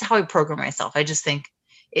 This is how I program myself. I just think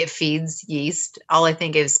it feeds yeast. All I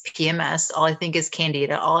think is PMS. All I think is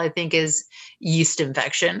candida. All I think is yeast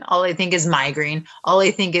infection. All I think is migraine. All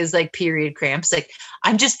I think is like period cramps. Like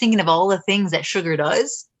I'm just thinking of all the things that sugar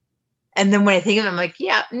does. And then when I think of it, I'm like,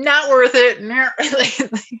 yeah, not worth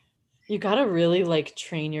it. You gotta really like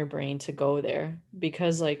train your brain to go there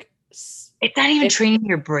because It's not even if training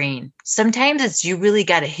your brain. Sometimes it's you really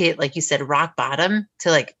got to hit, like you said, rock bottom to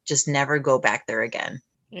like just never go back there again.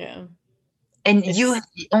 yeah, And you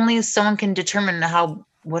it's only someone can determine how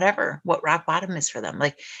whatever what rock bottom is for them.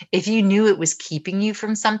 Like if you knew it was keeping you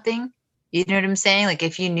from something, you know what I'm saying? Like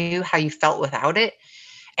if you knew how you felt without it.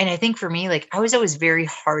 And I think for me, like I was always very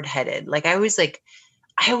hard headed. Like I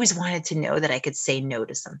always wanted to know that I could say no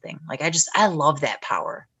to something. Like I love that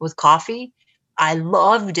power with coffee. I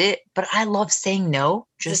loved it, but I love saying no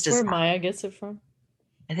is just this as where much. Maya gets it from?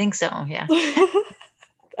 I think so. Yeah.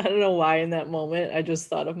 I don't know why in that moment I just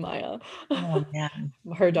thought of Maya, Oh man,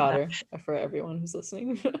 her that's daughter, for everyone who's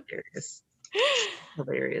listening. hilarious.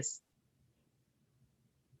 Hilarious.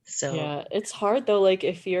 So Yeah, it's hard though. Like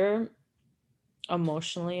if you're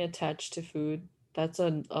emotionally attached to food, that's a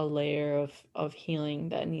layer of healing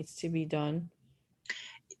that needs to be done.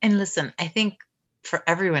 and listen, I think for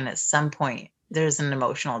everyone at some point there's an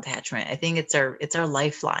emotional attachment. I think it's our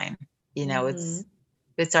lifeline. You know, Hmm.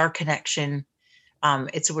 it's our connection.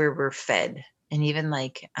 It's where we're fed. And even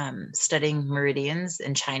like studying meridians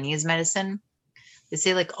in Chinese medicine, they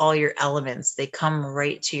say like all your elements, they come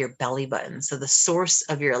right to your belly button. So the source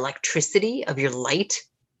of your electricity, of your light,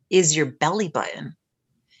 is your belly button.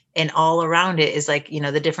 And all around it is like,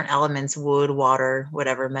 the different elements, wood, water,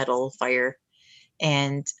 whatever, metal, fire.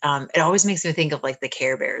 And it always makes me think of like the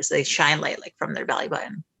Care Bears. They shine light like from their belly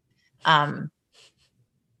button. Um,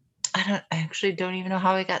 I actually don't even know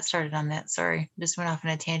how I got started on that. Sorry. Just went off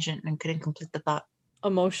on a tangent and couldn't complete the thought.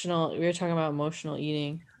 Emotional. We were talking about emotional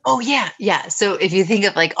eating. Oh yeah, yeah. So if you think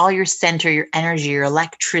of like all your center, your energy, your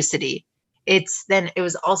electricity, it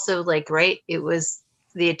was also like, right, it was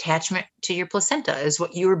the attachment to your placenta is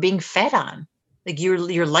what you were being fed on, like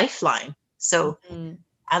your lifeline. So Mhm.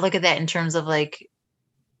 I look at that in terms of like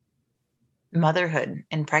motherhood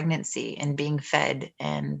and pregnancy and being fed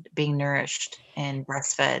and being nourished and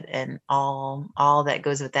breastfed and all that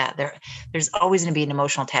goes with that. There's always going to be an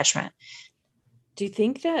emotional attachment. Do you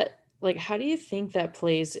think that, like, how do you think that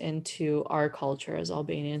plays into our culture as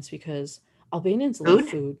Albanians? Because Albanians love Food,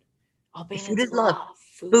 food. food Albanians is love. love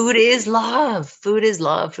Food food. is love. Food is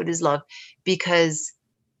love. Food is love. Because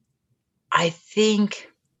I think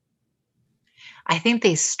I think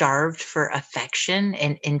they starved for affection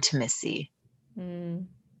and intimacy. Mm,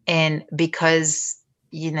 And because,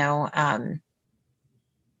 you know,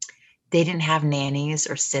 they didn't have nannies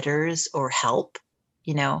or sitters or help,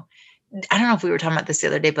 you know. I don't know if we were talking about this the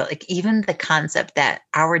other day, but like even the concept that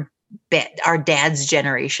our dad's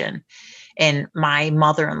generation and my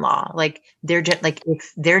mother-in-law, like like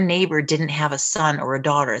if their neighbor didn't have a son or a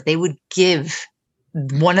daughter, they would give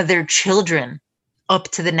one of their children up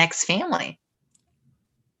to the next family.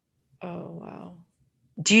 oh, wow.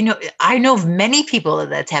 Do you know? I know of many people that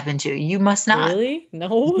that's happened to. You must not. Really?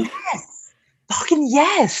 No? Yes. Fucking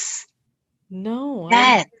yes. No, I've never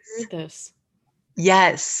Yes. heard this.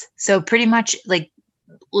 Yes. So pretty much like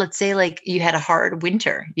let's say like you had a hard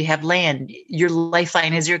winter, you have land, your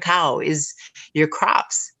lifeline is your cow, is your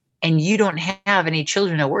crops, and you don't have any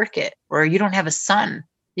children to work it, or you don't have a son.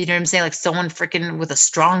 You know what I'm saying? Like someone freaking with a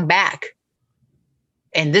strong back.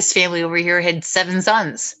 And this family over here had 7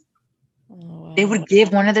 sons. Oh, They wow. would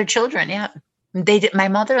give one of their children. Yeah. They did. My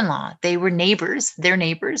mother-in-law, they were neighbors. They're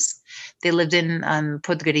neighbors. They lived in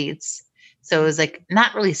Podgorica. So it was like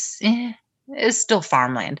not really, it was still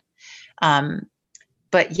farmland. Um,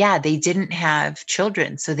 but yeah, they didn't have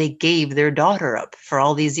children. So they gave their daughter up for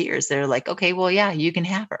all these years. They're like, okay, well, yeah, you can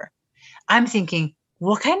have her. I'm thinking,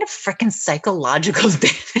 what kind of freaking psychological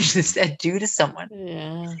damage does that do to someone?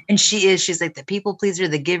 Yeah. And she's like the people pleaser,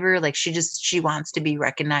 the giver. Like she wants to be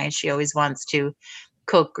recognized. She always wants to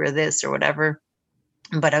cook or this or whatever.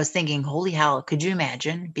 But I was thinking, holy hell, could you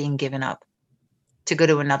imagine being given up to go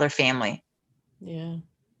to another family? Yeah.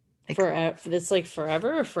 Like, It's like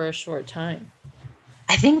forever or for a short time?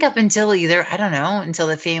 I think up until either, I don't know, until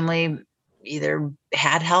the family either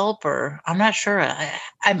had help or I'm not sure.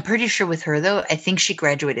 I'm pretty sure with her though, I think she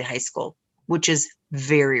graduated high school, which is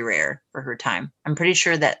very rare for her time. I'm pretty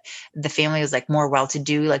sure that the family was like more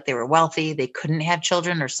well-to-do, like they were wealthy, they couldn't have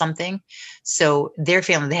children or something. So their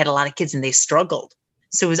family, they had a lot of kids and they struggled.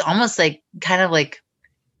 So it was almost like kind of like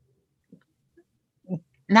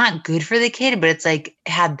not good for the kid, but it's like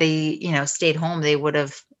had they, stayed home, they would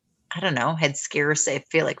have, I don't know, had scarce, I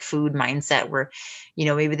feel like food mindset where,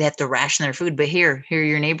 maybe they have to ration their food, but here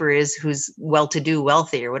your neighbor is who's well-to-do,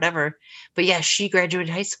 wealthy or whatever. But yeah, she graduated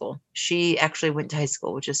high school. She actually went to high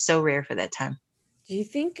school, which is so rare for that time. Do you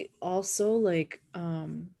think also like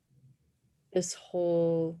this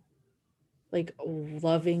whole like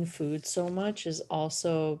loving food so much is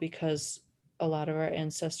also because a lot of our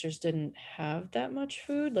ancestors didn't have that much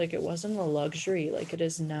food? Like it wasn't a luxury like it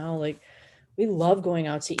is now. Like we love going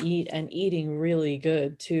out to eat and eating really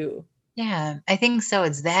good too. Yeah, I think so.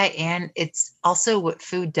 It's that, and it's also what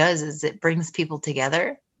food does is it brings people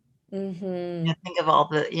together. Mm-hmm. Think of all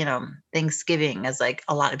the, Thanksgiving as like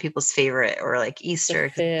a lot of people's favorite or like The Easter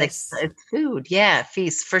 'cause it's like fist. it's food. Yeah,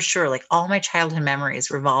 feasts for sure. Like all my childhood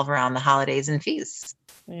memories revolve around the holidays and feasts.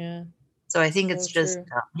 Yeah. So I think it's So just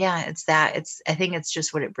true. yeah, it's that. I think it's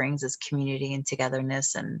just what it brings is community and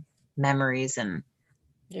togetherness and memories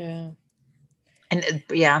Yeah. and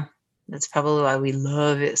yeah, that's probably why we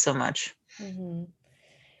love it so much. Mm-hmm.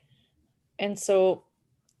 And so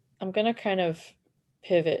I'm gonna kind of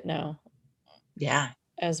pivot now Yeah.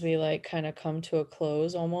 as we like kind of come to a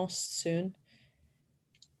close almost soon.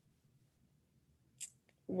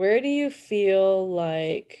 Where do you feel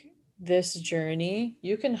like this journey,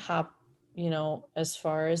 you can hop, as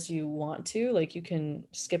far as you want to, like you can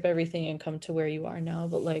skip everything and come to where you are now,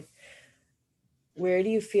 but like where do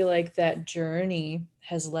you feel like that journey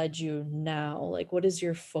has led you now? Like what is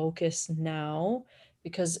your focus now?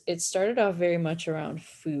 Because it started off very much around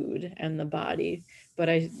food and the body, but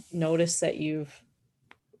I noticed that you've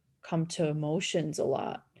come to emotions a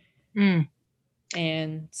lot Mm.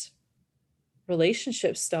 and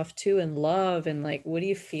relationship stuff too, and love, and like what do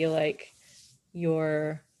you feel like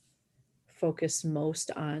you're focused most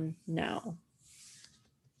on now?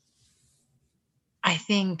 I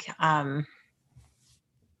think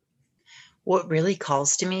what really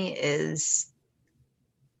calls to me is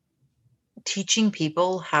teaching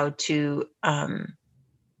people how to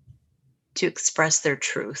express their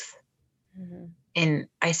truth. and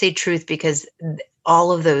I say truth because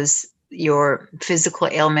all of those, your physical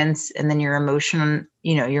ailments and then your emotional,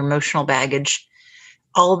 your emotional baggage,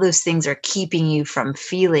 all those things are keeping you from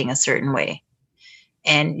feeling a certain way.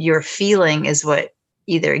 And your feeling is what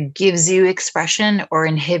either gives you expression or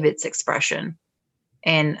inhibits expression.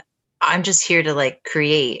 And I'm just here to like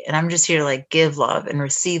create, and I'm just here to like give love and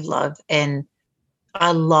receive love. And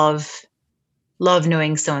I love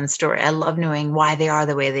knowing someone's story. I love knowing why they are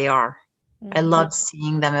the way they are. I Mm-hmm. love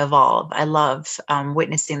seeing them evolve. I love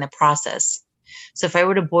witnessing the process. So if I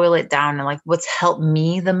were to boil it down and like what's helped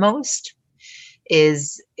me the most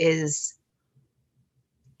is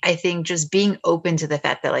I think just being open to the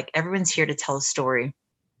fact that like everyone's here to tell a story,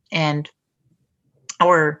 and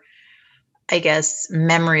our, I guess,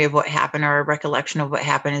 memory of what happened or a recollection of what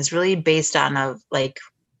happened is really based on of like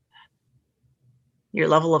your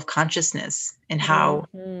level of consciousness and how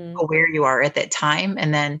Mm-hmm. aware you are at that time,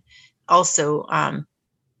 and then also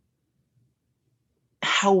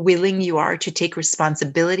how willing you are to take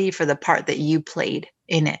responsibility for the part that you played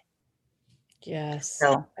in it. Yes.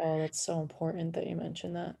 So Oh, that's so important that you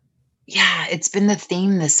mentioned that. yeah, it's been the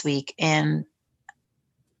theme this week. And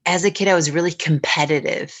as a kid, I was really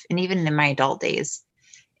competitive, and even in my adult days.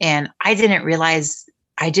 And I didn't realize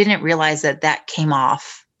that that came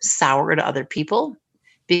off sour to other people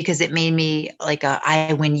because it made me like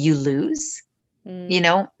I win, you lose.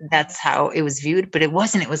 Mm. That's how it was viewed, but it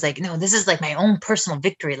wasn't. It was like, no, this is like my own personal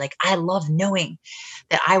victory. Like I love knowing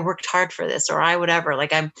that I worked hard for this, or I whatever,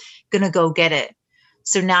 like I'm going to go get it.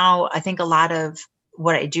 So now I think a lot of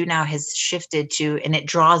what I do now has shifted to, and it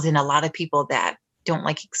draws in a lot of people that don't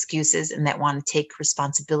like excuses and that want to take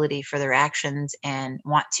responsibility for their actions and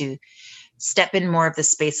want to step in more of the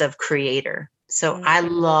space of creator. So Mm. I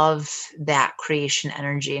love that creation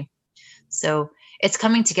energy. So it's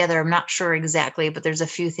coming together. I'm not sure exactly, but there's a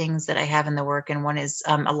few things that I have in the work. And one is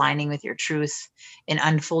aligning with your truth and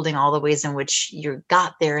unfolding all the ways in which you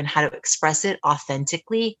got there and how to express it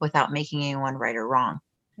authentically without making anyone right or wrong.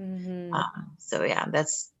 Mm-hmm. So yeah,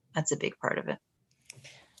 that's a big part of it.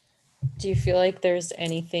 Do you feel like there's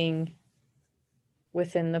anything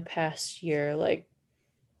within the past year, like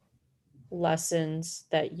lessons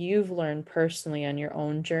that you've learned personally on your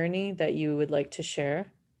own journey that you would like to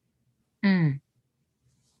share? Mm,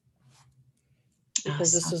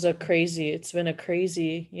 Because awesome. it's been a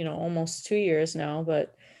crazy, almost 2 years now,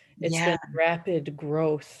 but it's been Yeah, rapid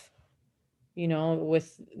growth,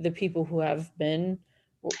 with the people who have been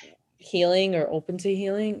healing or open to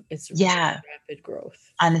healing. It's really yeah. rapid growth.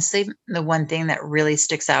 Honestly, the one thing that really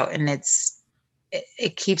sticks out, and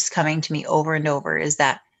it keeps coming to me over and over, is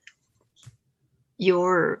that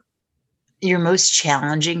your your most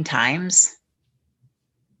challenging times,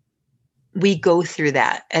 we go through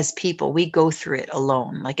that as people. We go through it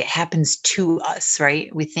alone. Like it happens to us,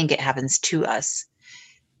 right? We think it happens to us.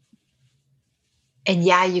 And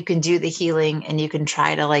yeah, you can do the healing and you can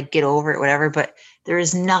try to like get over it, whatever, but there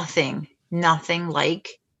is nothing like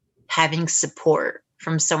having support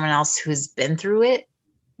from someone else who's been through it,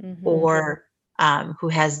 Mm-hmm. or who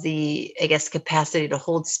has the, I guess, capacity to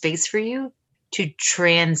hold space for you to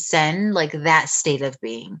transcend like that state of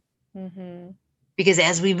being. Mm-hmm. Because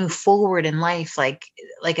as we move forward in life, like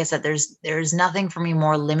I said, there's nothing for me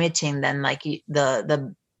more limiting than like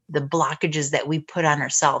the blockages that we put on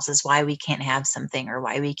ourselves is why we can't have something or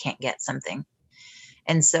why we can't get something.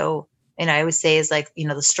 And so, and I always say is like,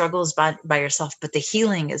 the struggle is by yourself, but the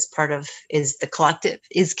healing is the collective,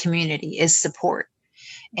 is community, is support.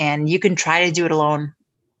 And you can try to do it alone,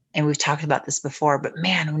 and we've talked about this before, but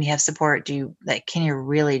man, when you have support, can you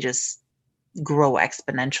really just grow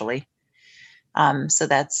exponentially? So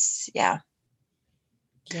that's, yeah.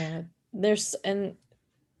 Yeah. And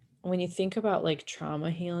when you think about like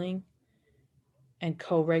trauma healing and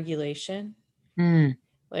co-regulation, Mm,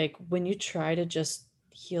 like when you try to just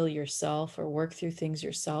heal yourself or work through things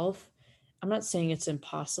yourself, I'm not saying it's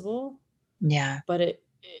impossible, yeah, but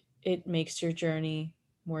it makes your journey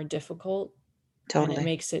more difficult, and it totally.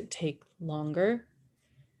 makes it take longer.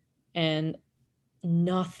 And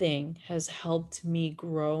nothing has helped me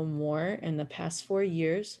grow more in the past 4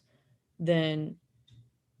 years than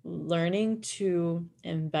learning to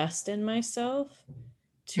invest in myself,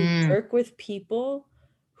 to Mm, work with people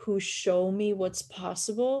who show me what's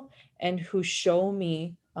possible and who show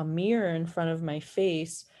me a mirror in front of my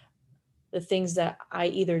face, the things that I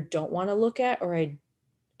either don't want to look at or I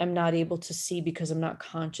am not able to see because I'm not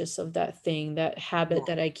conscious of that thing, that yeah, habit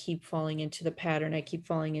that I keep falling into, the pattern I keep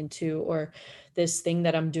falling into, or this thing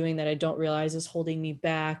that I'm doing that I don't realize is holding me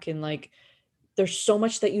back. And like, there's so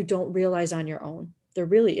much that you don't realize on your own. There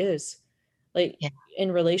really is. Like Yeah.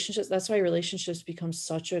 in relationships, that's why relationships become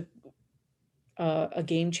such a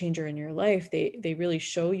game changer in your life. They really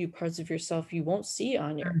show you parts of yourself you won't see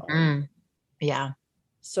on your own. Mhm. Yeah.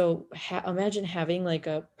 So imagine having like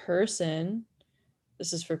a person,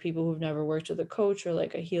 this is for people who've never worked with a coach or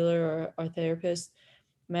like a healer or a therapist.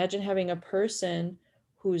 Imagine having a person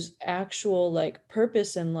whose actual like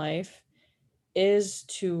purpose in life is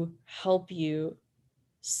to help you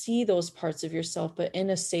see those parts of yourself, but in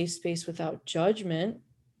a safe space without judgment.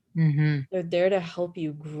 Hmm. They're there to help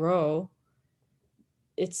you grow.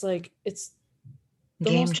 It's like it's the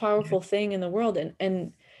Game most changer. powerful thing in the world.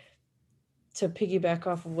 And to piggyback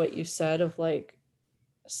off of what you said of like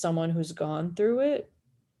someone who's gone through it,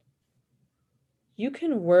 you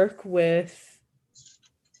can work with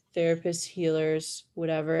therapists, healers,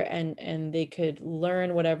 whatever, and they could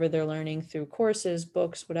learn whatever they're learning through courses,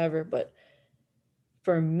 books, whatever. But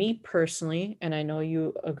for me personally, and I know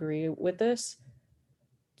you agree with this,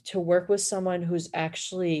 to work with someone who's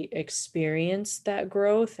actually experienced that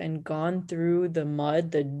growth and gone through the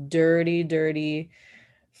mud, the dirty, dirty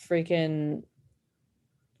freaking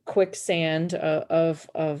quicksand of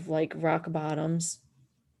like rock bottoms,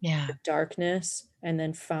 Yeah, the darkness, and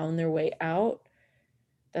then found their way out.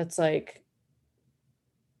 That's like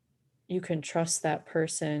you can trust that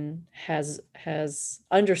person has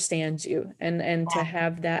understands you, and to yeah,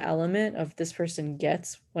 have that element of this person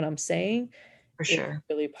gets what I'm saying for is sure.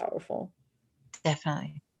 really powerful.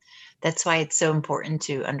 Definitely. That's why it's so important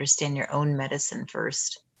to understand your own medicine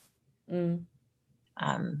first. Mm,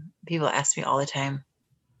 People ask me all the time,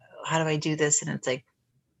 how do I do this? And it's like,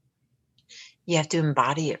 you have to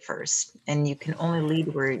embody it first. And you can only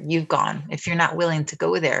lead where you've gone. If you're not willing to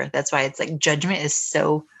go there, that's why it's like judgment is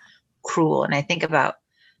so cruel. And I think about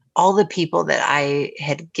all the people that I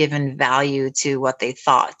had given value to what they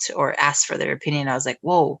thought or asked for their opinion. I was like,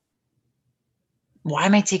 whoa, why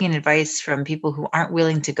am I taking advice from people who aren't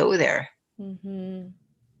willing to go there? mm-hmm.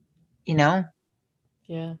 You know?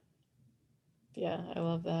 Yeah, yeah, I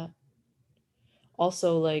love that.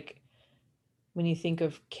 Also, like when you think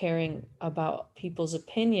of caring about people's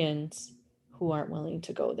opinions who aren't willing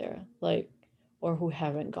to go there, like, or who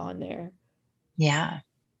haven't gone there, Yeah.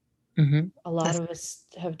 Hmm. a lot That's, of us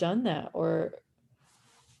have done that. Or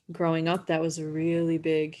growing up, that was a really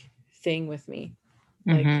big thing with me,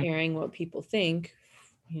 like hmm. caring what people think.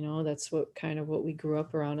 That's what kind of what we grew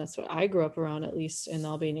up around. That's what I grew up around, at least in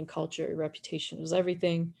Albanian culture. Reputation was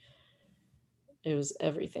everything. It was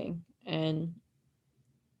everything. And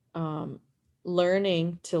um,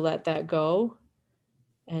 learning to let that go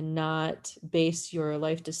and not base your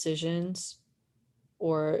life decisions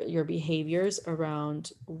or your behaviors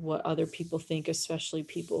around what other people think, especially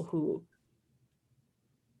people who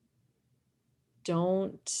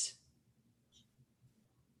don't,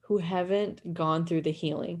 who haven't gone through the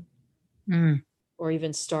healing Mm, or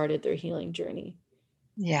even started their healing journey.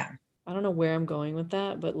 yeah. I don't know where I'm going with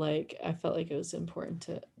that, but like I felt like it was important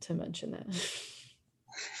to mention that.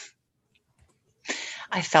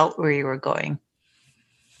 I felt where you were going.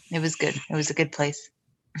 It was good. It was a good place.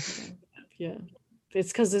 Yeah. Yeah.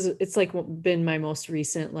 It's because it's like been my most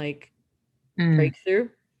recent like Mm, breakthrough.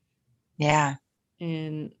 yeah.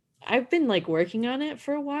 And I've been like working on it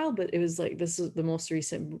for a while, but it was like this is the most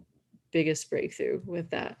recent biggest breakthrough with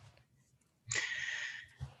that.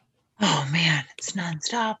 Oh man, it's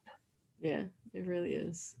nonstop. Yeah, it really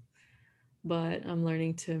is. But I'm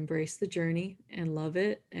learning to embrace the journey and love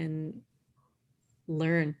it and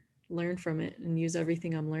learn, learn from it and use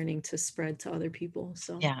everything I'm learning to spread to other people.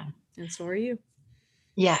 So, Yeah. and so are you.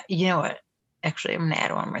 Yeah. You know what? Actually, I'm gonna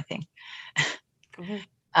add one more thing. Go ahead.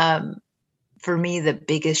 Um, for me, the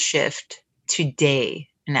biggest shift today,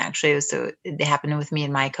 and actually it happened with me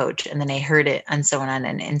and my coach, and then I heard it on someone on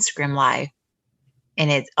an Instagram live,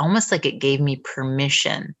 and it's almost like it gave me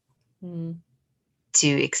permission Mm, to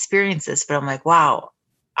experience this. But I'm like, wow,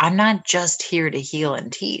 I'm not just here to heal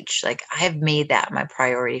and teach. Like I have made that my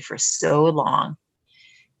priority for so long.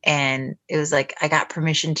 And it was like I got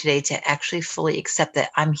permission today to actually fully accept that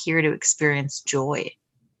I'm here to experience joy.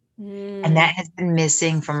 And mm, that has been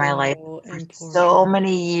missing from my life so for so important.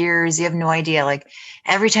 many years. You have no idea. Like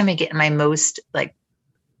every time I get in my most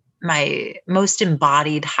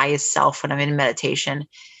embodied highest self when I'm in meditation,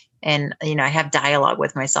 and I have dialogue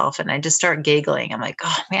with myself and I just start giggling. I'm like,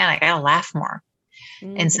 oh man, I gotta laugh more.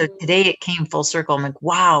 And so Hmm. today it came full circle. I'm like,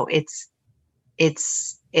 wow, it's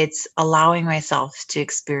allowing myself to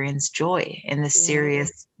experience joy in this Yeah,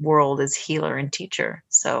 serious world as healer and teacher.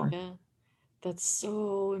 So yeah. That's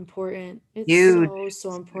so important. It's huge. so,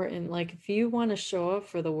 so important. Like, if you want to show up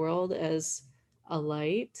for the world as a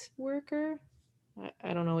light worker,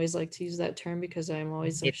 I don't always like to use that term because I'm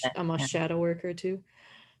always I'm a Yeah. shadow worker too.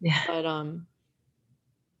 Yeah.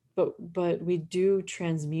 But we do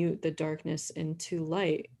transmute the darkness into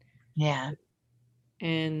light, Yeah.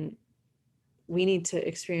 and we need to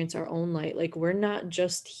experience our own light. Like, we're not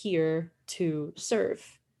just here to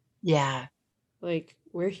serve. Yeah. Like,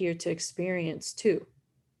 we're here to experience too.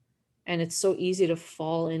 And it's so easy to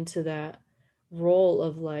fall into that role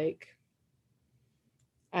of like,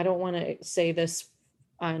 I don't want to say this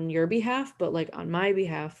on your behalf, but like on my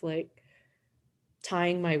behalf, like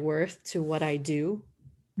tying my worth to what I do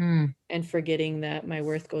Mm. and forgetting that my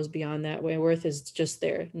worth goes beyond that. My worth is just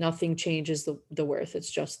there. Nothing changes the worth. It's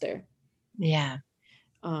just there. Yeah.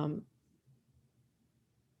 Um,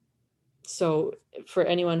 so for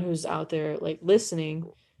anyone who's out there like listening,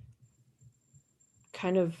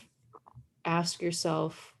 kind of ask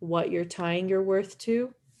yourself what you're tying your worth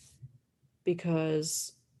to,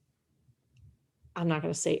 because I'm not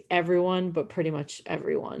going to say everyone, but pretty much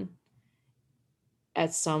everyone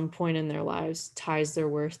at some point in their lives ties their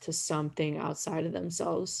worth to something outside of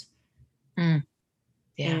themselves. Mm.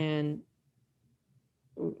 Yeah. And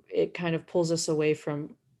it kind of pulls us away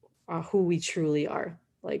from who we truly are,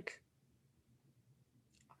 like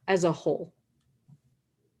as a whole.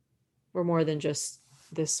 We're more than just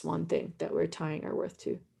this one thing that we're tying our worth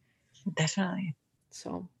to. Definitely.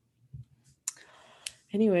 So,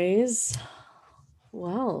 anyways,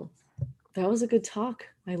 well, that was a good talk.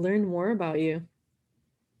 I learned more about you.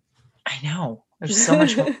 I know. There's so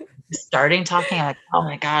much more. Starting talking, I'm like, oh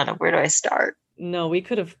my God, where do I start? No, we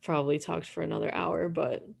could have probably talked for another hour,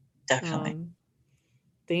 but Definitely.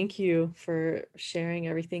 Thank you for sharing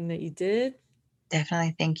everything that you did.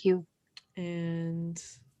 Definitely. Thank you. And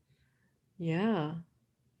yeah,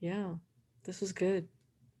 this was good.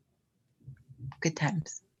 Good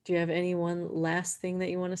times. Do you have any one last thing that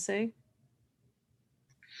you want to say?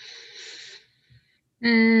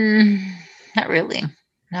 Not really.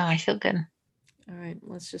 No, I feel good. All right,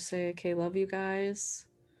 let's just say, okay, love you guys.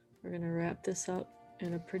 We're going to wrap this up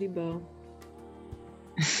in a pretty bow.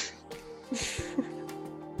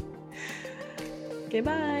 Okay,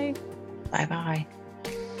 bye. Bye-bye.